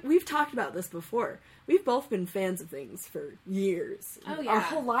 because we've talked about this before. We've both been fans of things for years. Oh, yeah. Our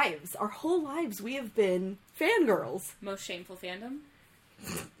whole lives, we have been fangirls. Most shameful fandom?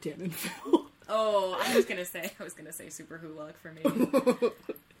 Dan and Phil. Oh, I was gonna say Super Hulock for me.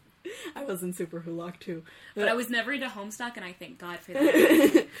 I was in Super Hulock too. But I was never into Homestuck, and I thank God for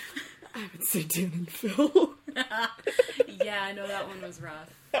that. I would say Dan and Phil. Yeah, I know that one was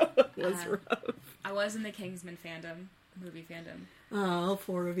rough. That was rough. I was in the Kingsman fandom, movie fandom. Oh, all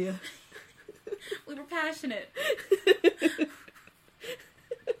four of you. We were passionate.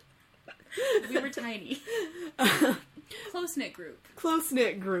 We were tiny. Close-knit group.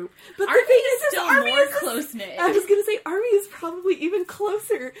 But ARMY the thing is still ARMY more is close-knit. I was gonna say ARMY is probably even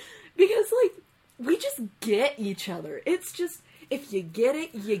closer because, like, we just get each other. It's just, if you get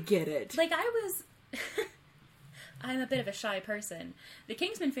it, you get it. Like, I'm a bit of a shy person. The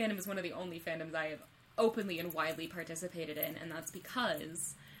Kingsman fandom is one of the only fandoms I have openly and widely participated in, and that's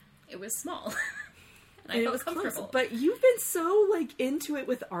because it was small. And I felt comfortable. Close. But you've been so, like, into it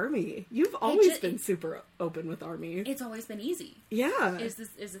with ARMY. You've always been super open with ARMY. It's always been easy. Yeah. Is the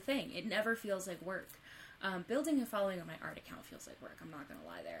thing. It never feels like work. Building a following on my art account feels like work. I'm not going to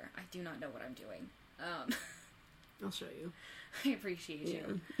lie there. I do not know what I'm doing. I'll show you. I appreciate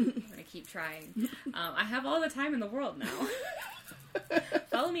you. I'm going to keep trying. I have all the time in the world now.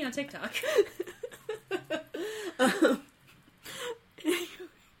 Follow me on TikTok.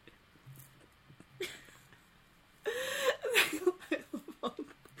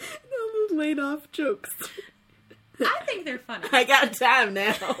 Laid off jokes. I think they're funny. I got time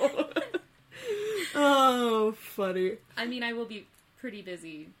now. Oh, funny. I mean, I will be pretty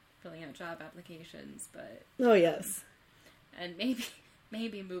busy filling out job applications, but... Oh, yes. And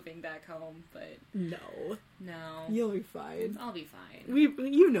maybe moving back home, but... No. You'll be fine. I'll be fine.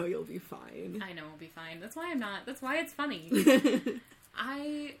 You know you'll be fine. I know I'll be fine. That's why I'm not. That's why it's funny.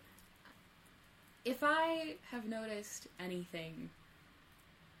 If I have noticed anything...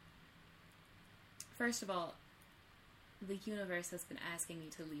 First of all, the universe has been asking me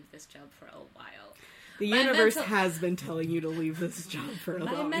to leave this job for a while. The universe has been telling you to leave this job for a long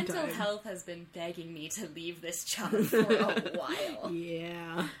time. My mental health has been begging me to leave this job for a while.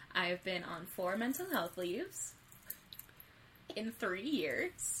 Yeah. I've been on 4 mental health leaves in 3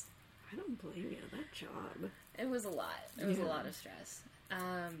 years. I don't blame you. That job. It was a lot. It was a lot of stress.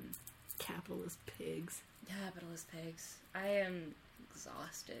 Capitalist pigs. I am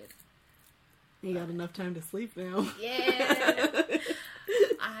exhausted. You got enough time to sleep now. Yeah.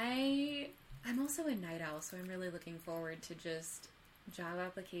 I'm also a night owl, so I'm really looking forward to just job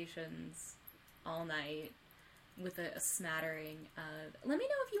applications all night with a smattering of... Let me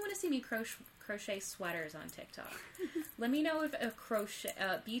know if you want to see me crochet sweaters on TikTok. Let me know if a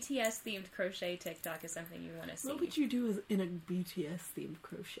BTS-themed crochet TikTok is something you want to see. What would you do in a BTS-themed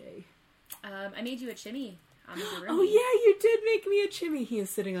crochet? I made you a chimmy. Oh, yeah, you did make me a chimmy. He is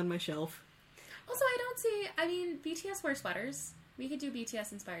sitting on my shelf. Also, BTS wear sweaters. We could do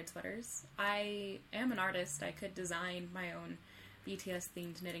BTS-inspired sweaters. I am an artist. I could design my own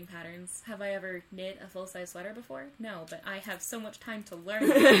BTS-themed knitting patterns. Have I ever knit a full-size sweater before? No, but I have so much time to learn,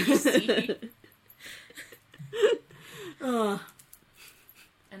 you see. And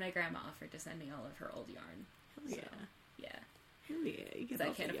my grandma offered to send me all of her old yarn. Hell yeah. So, yeah. Hell yeah. Because I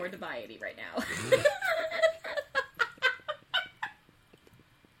can't afford to buy any right now.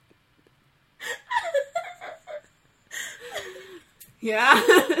 Yeah.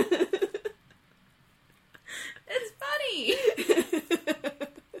 It's funny.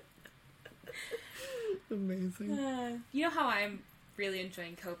 Amazing. You know how I'm really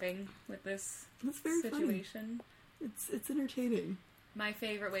enjoying coping with this situation? Funny. It's entertaining. My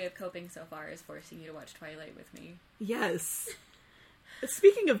favorite way of coping so far is forcing you to watch Twilight with me. Yes.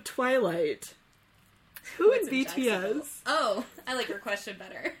 Speaking of Twilight, who What's in in BTS? Jacksonville? Oh, I like your question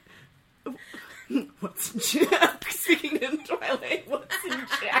better. What's in Speaking in Twilight, what's in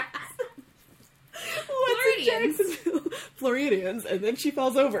Jackson? What's in Jacksonville? Floridians, and then she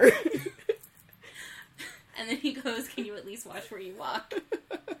falls over. And then he goes, "Can you at least watch where you walk?"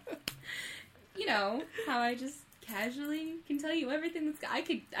 You know how I just casually can tell you everything that's. I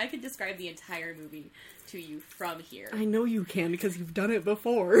could describe the entire movie to you from here. I know you can because you've done it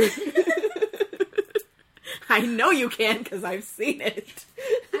before. I know you can because I've seen it.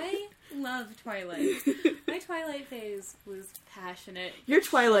 I love Twilight. My Twilight phase was passionate. Your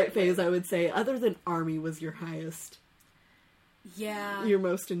Twilight phase, I would say, other than Army, was your highest. Yeah. Your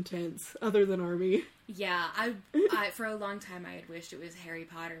most intense, other than Army. Yeah, I for a long time I had wished it was Harry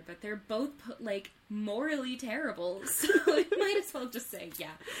Potter, but they're both like morally terrible, so I might as well just say,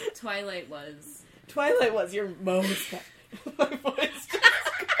 yeah, Twilight was your most. My voice just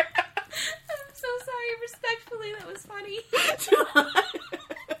I'm so sorry, respectfully, that was funny.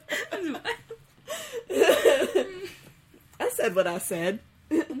 I said what I said.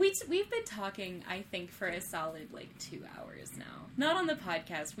 We've been talking, I think, for a solid, 2 hours now. Not on the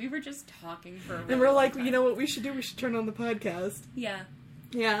podcast. We were just talking for a really And we're like, long you time. know what we should do? We should turn on the podcast. Yeah.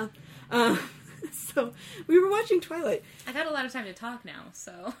 Yeah. So, we were watching Twilight. I got a lot of time to talk now,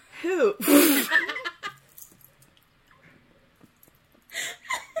 so... Who?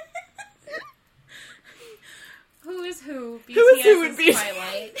 Who is who? BTS Who is who in is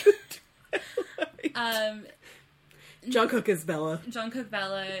Twilight. Jungkook is Bella. Jungkook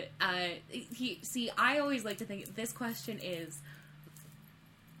Bella, I always like to think this question is,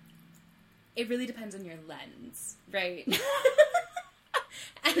 it really depends on your lens, right?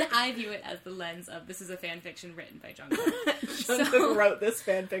 And I view it as the lens of, this is a fan fiction written by Jungkook. Jungkook wrote this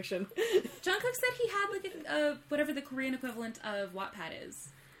fan fiction. Jungkook said he had whatever the Korean equivalent of Wattpad is.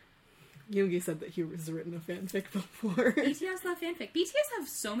 Yoongi said that he has written a fanfic before. BTS love fanfic. BTS have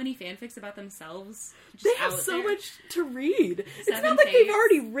so many fanfics about themselves. They have so much to read. It's 7 not like they've faves.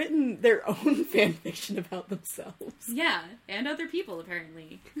 already written their own fanfiction about themselves. Yeah, and other people,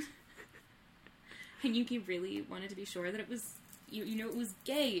 apparently. And Yuki really wanted to be sure that it was, it was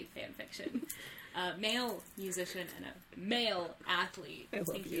gay fanfiction. A male musician and a male athlete. I love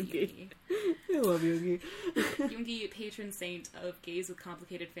Thank you, Yoongi. I love Yoongi. Yoongi, patron saint of gays with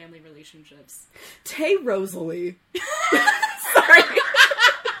complicated family relationships. Tay Rosalie. Sorry.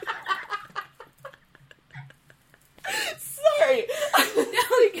 Sorry.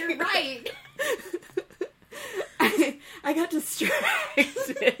 No, you're right. I got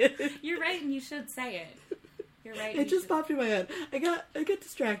distracted. You're right, and you should say it. You're right. It just popped in my head. I got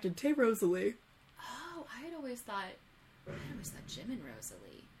distracted. Tay Rosalie. Oh, I always thought Jim and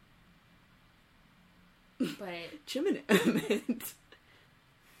Rosalie. But Jim and Emmett.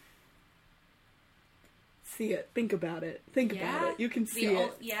 See it. Think about it. Think about it. You can see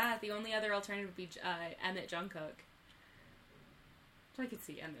it. Yeah, the only other alternative would be Emmett Jungkook. I could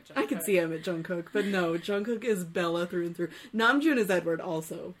see Emmett Jungkook. I could see Emmett Jungkook, but no, Jungkook is Bella through and through. Namjoon is Edward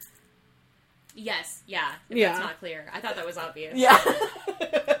also. Yes, yeah. If Yeah. that's not clear. I thought that was obvious. Yeah.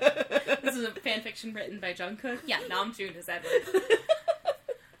 This is a fanfiction written by Jungkook. Yeah, Namjoon is Edward.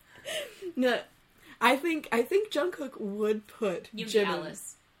 No, I think Jungkook would put Yoongi Jim in-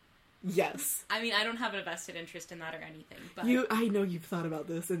 Alice. Yes. I mean, I don't have a vested interest in that or anything, but... I know you've thought about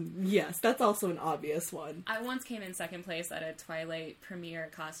this, and yes, that's also an obvious one. I once came in second place at a Twilight premiere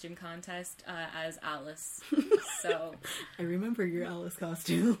costume contest as Alice, so... I remember your Alice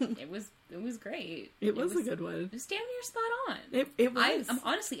costume. It was great. It was a good one. It was damn near spot on. It was. I'm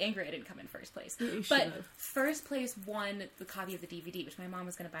honestly angry I didn't come in first place. You But should've. first place won the copy of the DVD, which my mom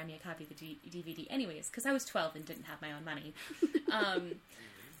was going to buy me a copy of the DVD anyways, because I was 12 and didn't have my own money.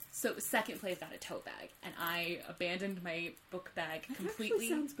 So second place got a tote bag, and I abandoned my book bag completely.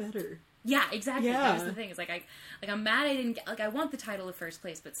 That sounds better. Yeah, exactly. Yeah. That was the thing. It's I'm mad I didn't get, I want the title of first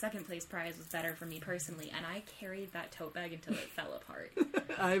place, but second place prize was better for me personally, and I carried that tote bag until it fell apart.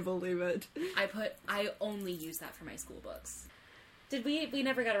 I believe it. I only used that for my school books. We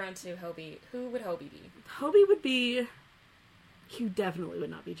never got around to Hobie. Who would Hobie be? Hobie would be... He definitely would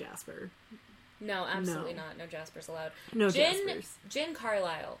not be Jasper. No, absolutely No. not. No Jaspers allowed. No Jaspers. Jin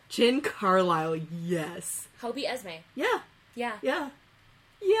Carlisle. Jin Carlisle, yes. Hobie Esme. Yeah. Yeah. Yeah.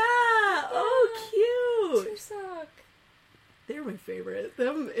 Yeah! Oh, cute! Chuseok. They're my favorite.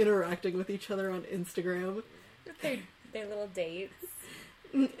 Them interacting with each other on Instagram. Their little dates.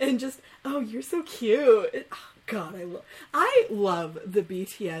 And just, oh, you're so cute. God, I love the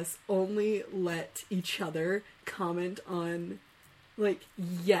BTS only let each other comment on,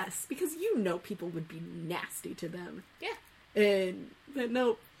 yes, because people would be nasty to them. Yeah. But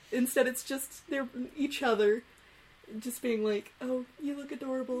no, instead it's just they're each other, just being like, "Oh, you look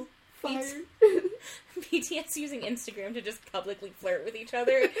adorable." Fire. BTS using Instagram to just publicly flirt with each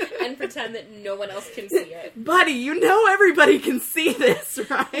other and pretend that no one else can see it. Buddy, you know everybody can see this,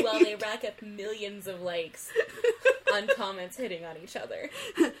 right? Well, they rack up millions of likes on comments hitting on each other.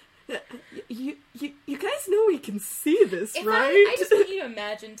 You guys know we can see this, right? I just want you to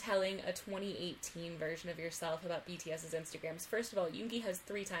imagine telling a 2018 version of yourself about BTS's Instagrams. First of all, Yoongi has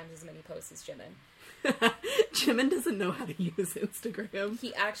 3 times as many posts as Jimin. Jimin doesn't know how to use Instagram.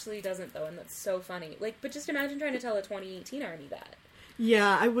 He actually doesn't, though, and that's so funny. But just imagine trying to tell a 2018 army that.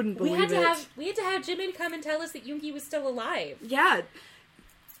 Yeah, I wouldn't believe it. We had to have Jimin come and tell us that Yoongi was still alive. Yeah.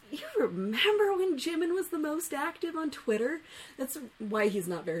 You remember when Jimin was the most active on Twitter? That's why he's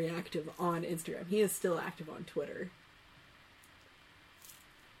not very active on Instagram. He is still active on Twitter.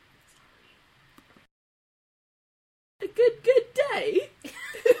 A good day.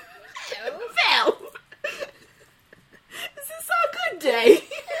 Val! Is this a good day?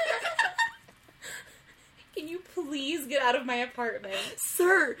 Can you please get out of my apartment?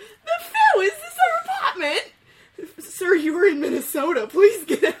 Sir, Phil, is this our apartment? Sir, you were in Minnesota. Please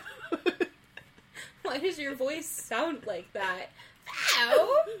get out. Why does your voice sound like that?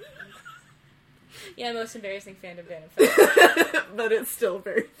 Ow! Yeah, most embarrassing fandom ban of Phil. But it's still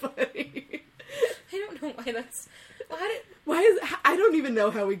very funny. I don't know why that's... I don't even know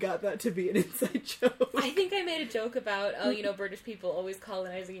how we got that to be an inside joke. I think I made a joke about, British people always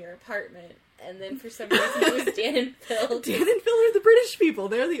colonizing your apartment. And then for some reason it was Dan and Phil. Dan and Phil are the British people.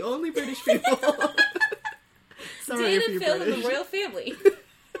 They're the only British people. Sorry Dan if and you're Phil British. and the royal family.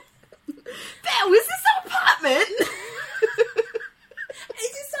 That was this apartment.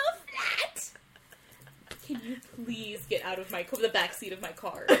 Is this all flat? Can you please get out of the backseat of my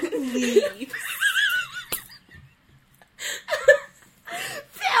car? Please.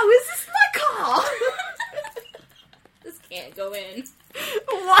 Phil, is this my car? This can't go in.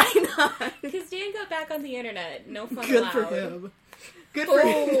 Why not? Because Dan got back on the internet. No fun Good allowed. for him. Good for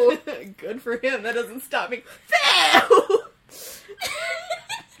him. Good for him. That doesn't stop me. Phil!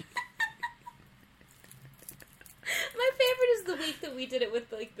 My favorite is the week that we did it with,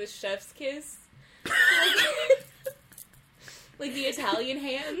 the chef's kiss. Like the Italian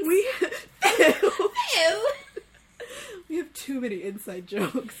hands. Ew. We have too many inside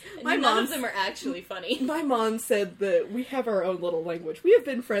jokes. None of them are actually funny. My mom said that we have our own little language. We have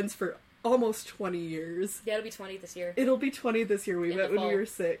been friends for almost 20 years. Yeah, it'll be 20 this year. It'll be 20 this year. We met when we were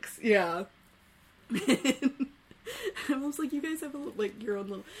 6. Yeah. I was like, you guys have your own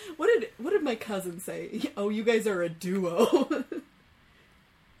little... What did my cousin say? Oh, you guys are a duo.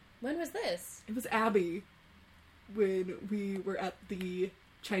 When was this? It was Abby. When we were at the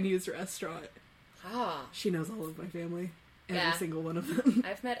Chinese restaurant. Ah. She knows all of my family. Every Yeah. single one of them.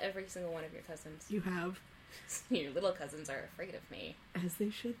 I've met every single one of your cousins. You have. Your little cousins are afraid of me. As they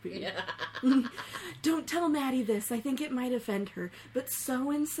should be. Yeah. Don't tell Maddie this. I think it might offend her. But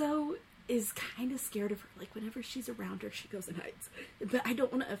so-and-so is kind of scared of her. Like, whenever she's around her, she goes and hides. But I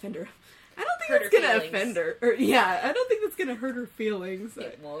don't want to offend her. I don't think it's going to offend her. Or, yeah, I don't think that's going to hurt her feelings.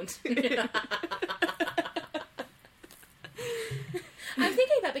 It won't. I'm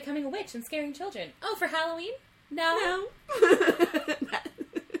thinking about becoming a witch and scaring children. Oh, for Halloween? No.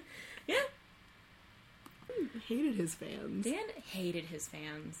 Yeah. Hated his fans. Dan hated his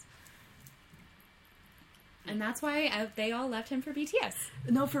fans. And that's why they all left him for BTS.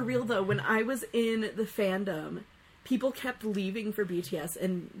 No, for real though, when I was in the fandom, people kept leaving for BTS,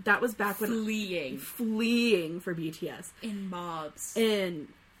 and that was back when... Fleeing for BTS. In mobs. And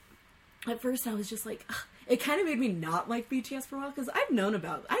at first I was just like... Ugh. It kind of made me not like BTS for a while, because I knew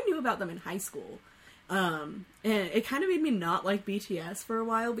about them in high school. And it kind of made me not like BTS for a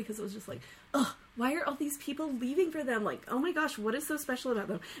while, because it was just like, ugh, why are all these people leaving for them? Like, oh my gosh, what is so special about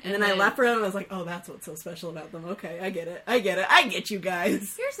them? And then I left for them, and I was like, oh, that's what's so special about them. Okay, I get it. I get you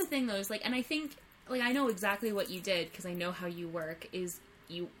guys. Here's the thing, though, is and I think, I know exactly what you did, because I know how you work, is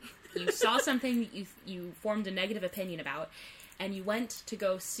you saw something you formed a negative opinion about, and you went to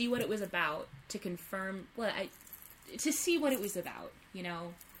go see what it was about to confirm, to see what it was about, you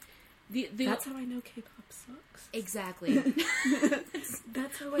know? That's how I know K-pop sucks. Exactly.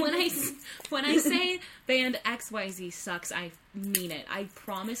 That's how when I say band XYZ sucks, I mean it. I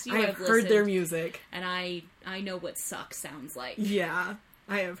promise you I've heard their music. And I know what sucks sounds like. Yeah.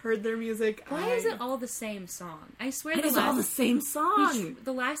 I have heard their music. Why is it all the same song? I swear it's all the same song.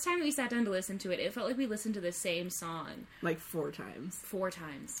 The last time we sat down to listen to it, it felt like we listened to the same song. Like 4 times. 4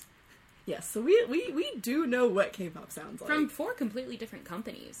 times. Yes, so we do know what K-pop sounds like. From 4 completely different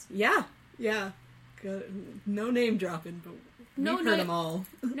companies. Yeah. No name dropping, but we've heard them all.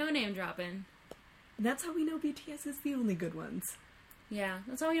 No name dropping. And that's how we know BTS is the only good ones. Yeah,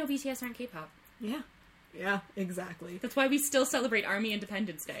 that's how we know BTS aren't K-pop. Yeah. Yeah, exactly. That's why we still celebrate Army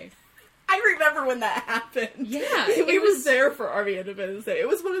Independence Day. I remember when that happened. Yeah. We was there for Army Independence Day. It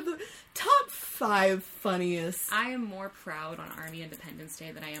was one of the top 5 funniest. I am more proud on Army Independence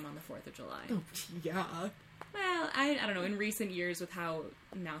Day than I am on the 4th of July. Oh, yeah. Well, I don't know. In recent years, with how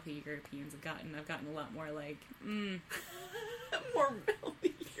mouthy Europeans have gotten, I've gotten a lot more like, More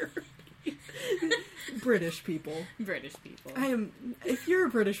mouthy Europeans. British people. British people. If you're a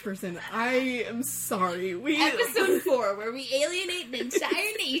British person, I am sorry. Episode 4, where we alienate an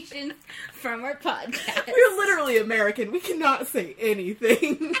entire nation from our podcast. We're literally American. We cannot say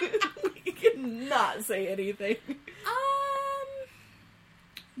anything. We cannot say anything.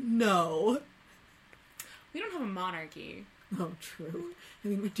 No. We don't have a monarchy. Oh, true. I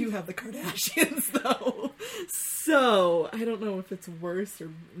mean, we do have the Kardashians, though. So, I don't know if it's worse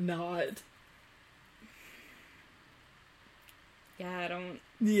or not. Yeah, I don't...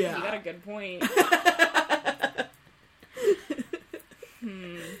 Yeah. You got a good point. Phil,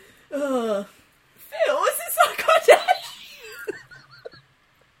 is this not Kardashian?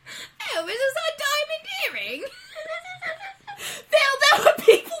 Oh, is this a diamond earring? Phil, there were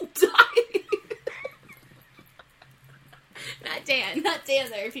people dying. Not Dan,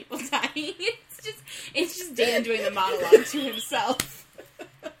 there are people dying. It's just Dan doing the monologue to himself.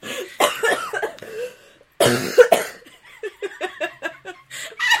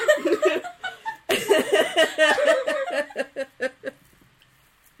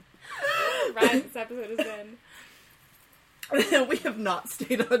 Right, this episode is done. We have not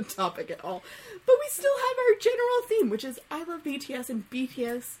stayed on topic at all. But we still have our general theme, which is I love BTS and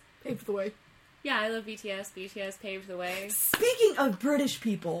BTS paved the way. Yeah, I love BTS. BTS paved the way. Speaking of British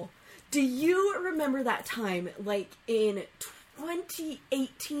people, do you remember that time, like in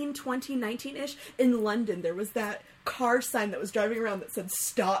 2018, 2019-ish, in London, there was that car sign that was driving around that said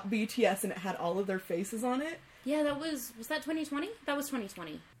Stop BTS and it had all of their faces on it? Yeah, was that 2020? That was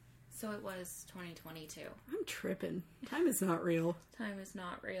 2020. So it was 2022. I'm tripping. Time is not real. Time is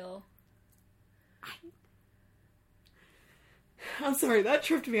not real. I'm sorry, that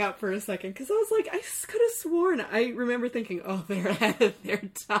tripped me out for a second, because I was like, I could have sworn. I remember thinking, oh, they're ahead of their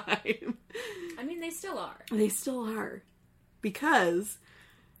time. I mean, they still are. They still are. Because,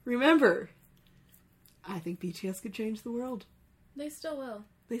 remember, I think BTS could change the world. They still will.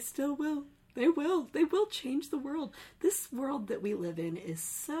 They still will. They will. They will change the world. This world that we live in is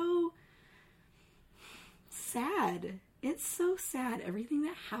so sad. It's so sad. Everything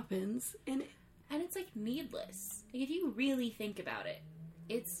that happens. And it's like needless. Like, if you really think about it,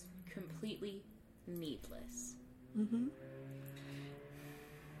 it's completely needless. Mm-hmm.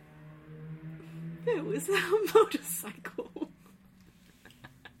 It was a motorcycle.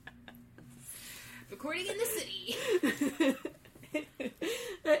 Recording in the city.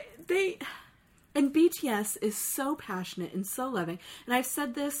 And BTS is so passionate and so loving. And I've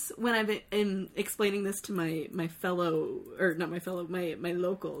said this when I've been explaining this to my locals,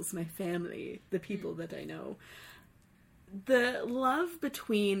 my family, the people that I know. The love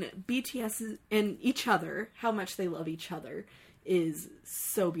between BTS and each other, how much they love each other, is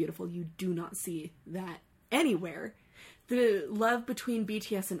so beautiful. You do not see that anywhere. The love between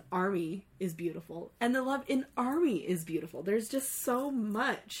BTS and ARMY is beautiful. And the love in ARMY is beautiful. There's just so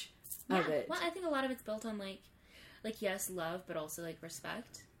much of it. Well, I think a lot of it's built on, like yes, love, but also, like,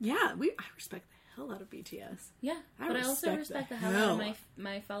 respect. Yeah, I respect the hell out of BTS. Yeah, but I also respect the hell out of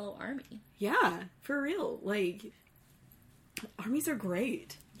my fellow ARMY. Yeah, for real. Like, ARMYs are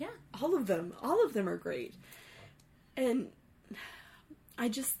great. Yeah. All of them are great. And I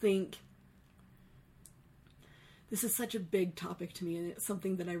just think this is such a big topic to me, and it's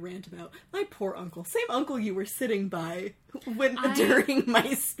something that I rant about. My poor uncle. Same uncle you were sitting by during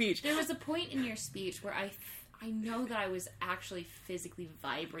my speech. There was a point in your speech where I know that I was actually physically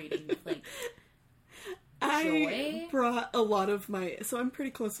vibrating with, like, joy. I brought a lot of so I'm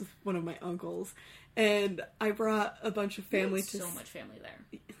pretty close with one of my uncles, and I brought a bunch of family so much family there.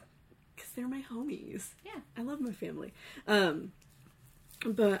 Because they're my homies. Yeah. I love my family.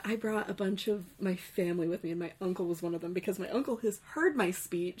 But I brought a bunch of my family with me, and my uncle was one of them, because my uncle has heard my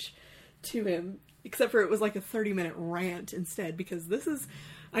speech to him, except for it was like a 30-minute rant instead, because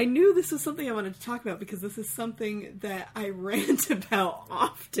I knew this was something I wanted to talk about, because this is something that I rant about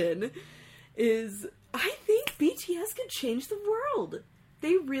often, is I think BTS could change the world.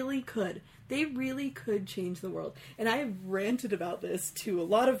 They really could. They really could change the world. And I have ranted about this to a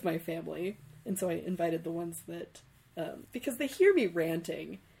lot of my family, and so I invited the ones that... because they hear me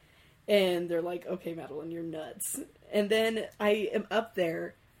ranting, And they're like, okay, Madeline, you're nuts. And then I am up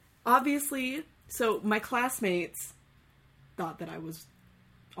there. Obviously, so my classmates thought that I was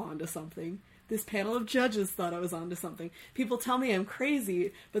onto something. This panel of judges thought I was onto something. People tell me I'm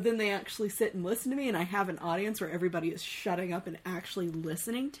crazy, but then they actually sit and listen to me, and I have an audience where everybody is shutting up and actually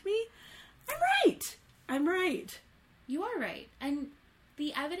listening to me. I'm right. I'm right. You are right. And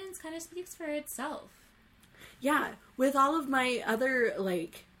the evidence kind of speaks for itself. Yeah. With all of my other,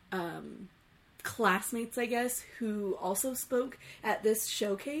 like, classmates, I guess, who also spoke at this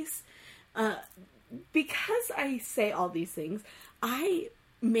showcase, because I say all these things, I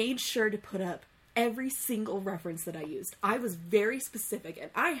made sure to put up every single reference that I used. I was very specific, and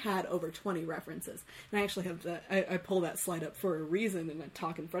I had over 20 references. And I actually have that, I pull that slide up for a reason, and I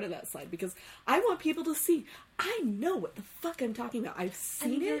talk in front of that slide, because I want people to see, I know what the fuck I'm talking about. I've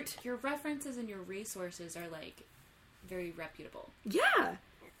seen it. Your references and your resources are, like, very reputable. Yeah.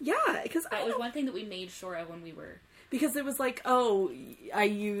 Yeah, because that was one thing that we made sure of when we were... Because it was like, oh, I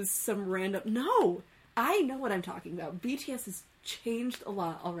used some random... No! I know what I'm talking about. BTS has changed a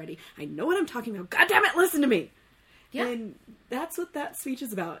lot already. I know what I'm talking about. God damn it, listen to me! Yeah. And that's what that speech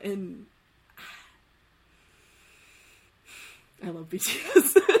is about. And I love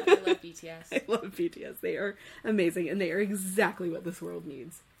BTS. I love BTS. I love BTS. They are amazing, and they are exactly what this world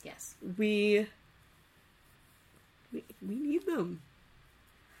needs. Yes. We need them.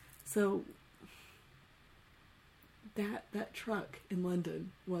 So that truck in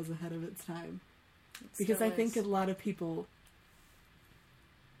London was ahead of its time. Because I think a lot of people,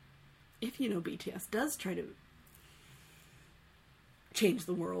 if you know BTS, does try to change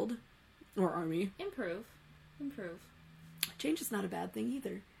the world, or ARMY. Improve. Change is not a bad thing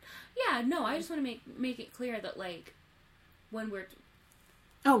either. Yeah, no, I just want to make it clear that, like, when we're...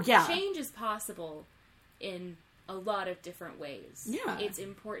 Oh, yeah. Change is possible in a lot of different ways. Yeah. It's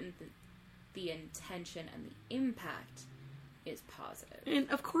important that the intention and the impact is positive. And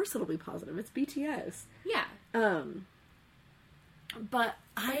of course it'll be positive. It's BTS. Yeah. But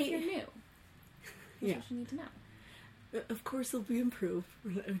if you're new, yeah, what you need to know. Of course it'll be improved.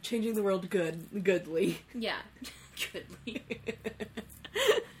 We're changing the world goodly. Yeah. Goodly.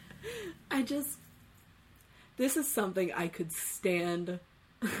 This is something I could stand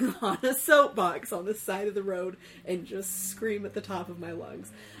on a soapbox on the side of the road and just scream at the top of my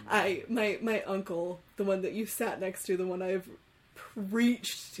lungs. My uncle, the one that you sat next to, the one I've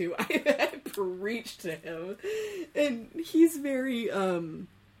preached to, I preached to him, and he's very, how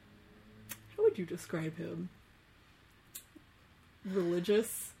would you describe him?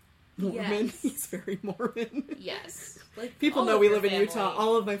 Religious? Mormon? Yes. He's very Mormon. Yes. Like, people know we live in Utah.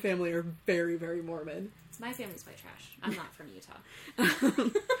 All of my family are very, very Mormon. My family's white trash. I'm not from Utah.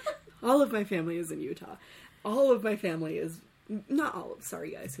 All of my family is in Utah. All of my family is... Not all of...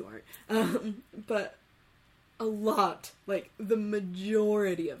 Sorry, guys, who aren't. But a lot, like, the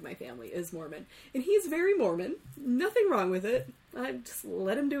majority of my family is Mormon. And he's very Mormon. Nothing wrong with it. I just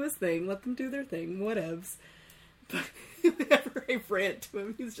let him do his thing. Let them do their thing. Whatevs. But whenever I rant to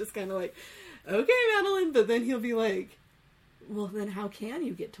him, he's just kind of like, okay, Madeline. But then he'll be like, well, then how can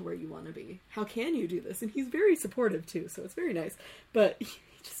you get to where you want to be? How can you do this? And he's very supportive, too, so it's very nice. But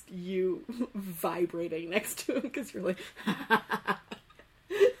just you vibrating next to him because you're like,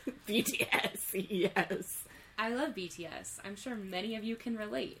 BTS, yes. I love BTS. I'm sure many of you can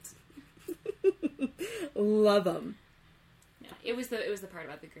relate. Love them. Yeah, it was the part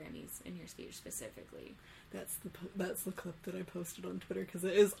about the Grammys in your speech specifically. That's the clip that I posted on Twitter, because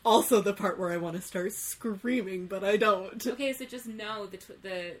it is also the part where I want to start screaming, but I don't. Okay, so just know the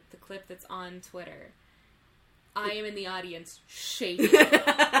clip that's on Twitter. I am in the audience shaking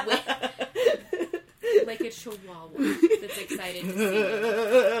like a chihuahua that's excited to see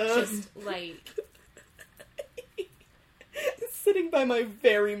you. Just like... Sitting by my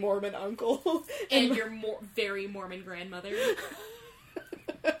very Mormon uncle. And your very Mormon grandmother.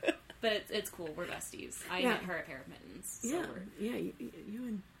 But it's cool. We're besties. I met her at Pair of Mittens. So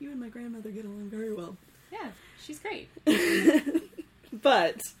you and my grandmother get along very well. Yeah, she's great.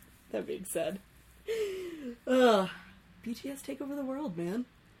 But, that being said, BTS take over the world, man.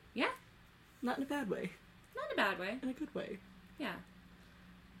 Yeah. Not in a bad way. Not in a bad way. In a good way. Yeah.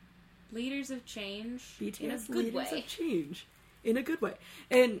 Leaders of change. BTS in a good leaders way. of change. In a good way.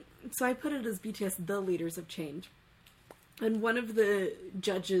 And so I put it as BTS, the leaders of change. And one of the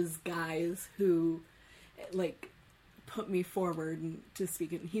judges guys who, like, put me forward to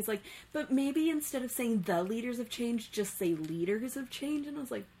speak, and he's like, but maybe instead of saying the leaders of change, just say leaders of change. And I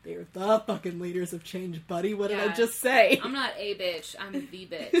was like, they're the fucking leaders of change, buddy. What did I just say? I'm not a bitch. I'm the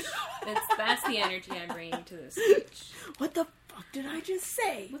bitch. That's the energy I'm bringing to this speech. What the fuck did I just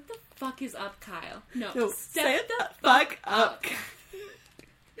say? What the fuck is up, Kyle? No, No, step the fuck up.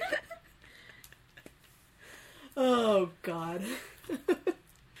 Oh, God.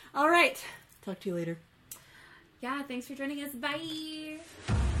 All right. Talk to you later. Yeah, thanks for joining us. Bye.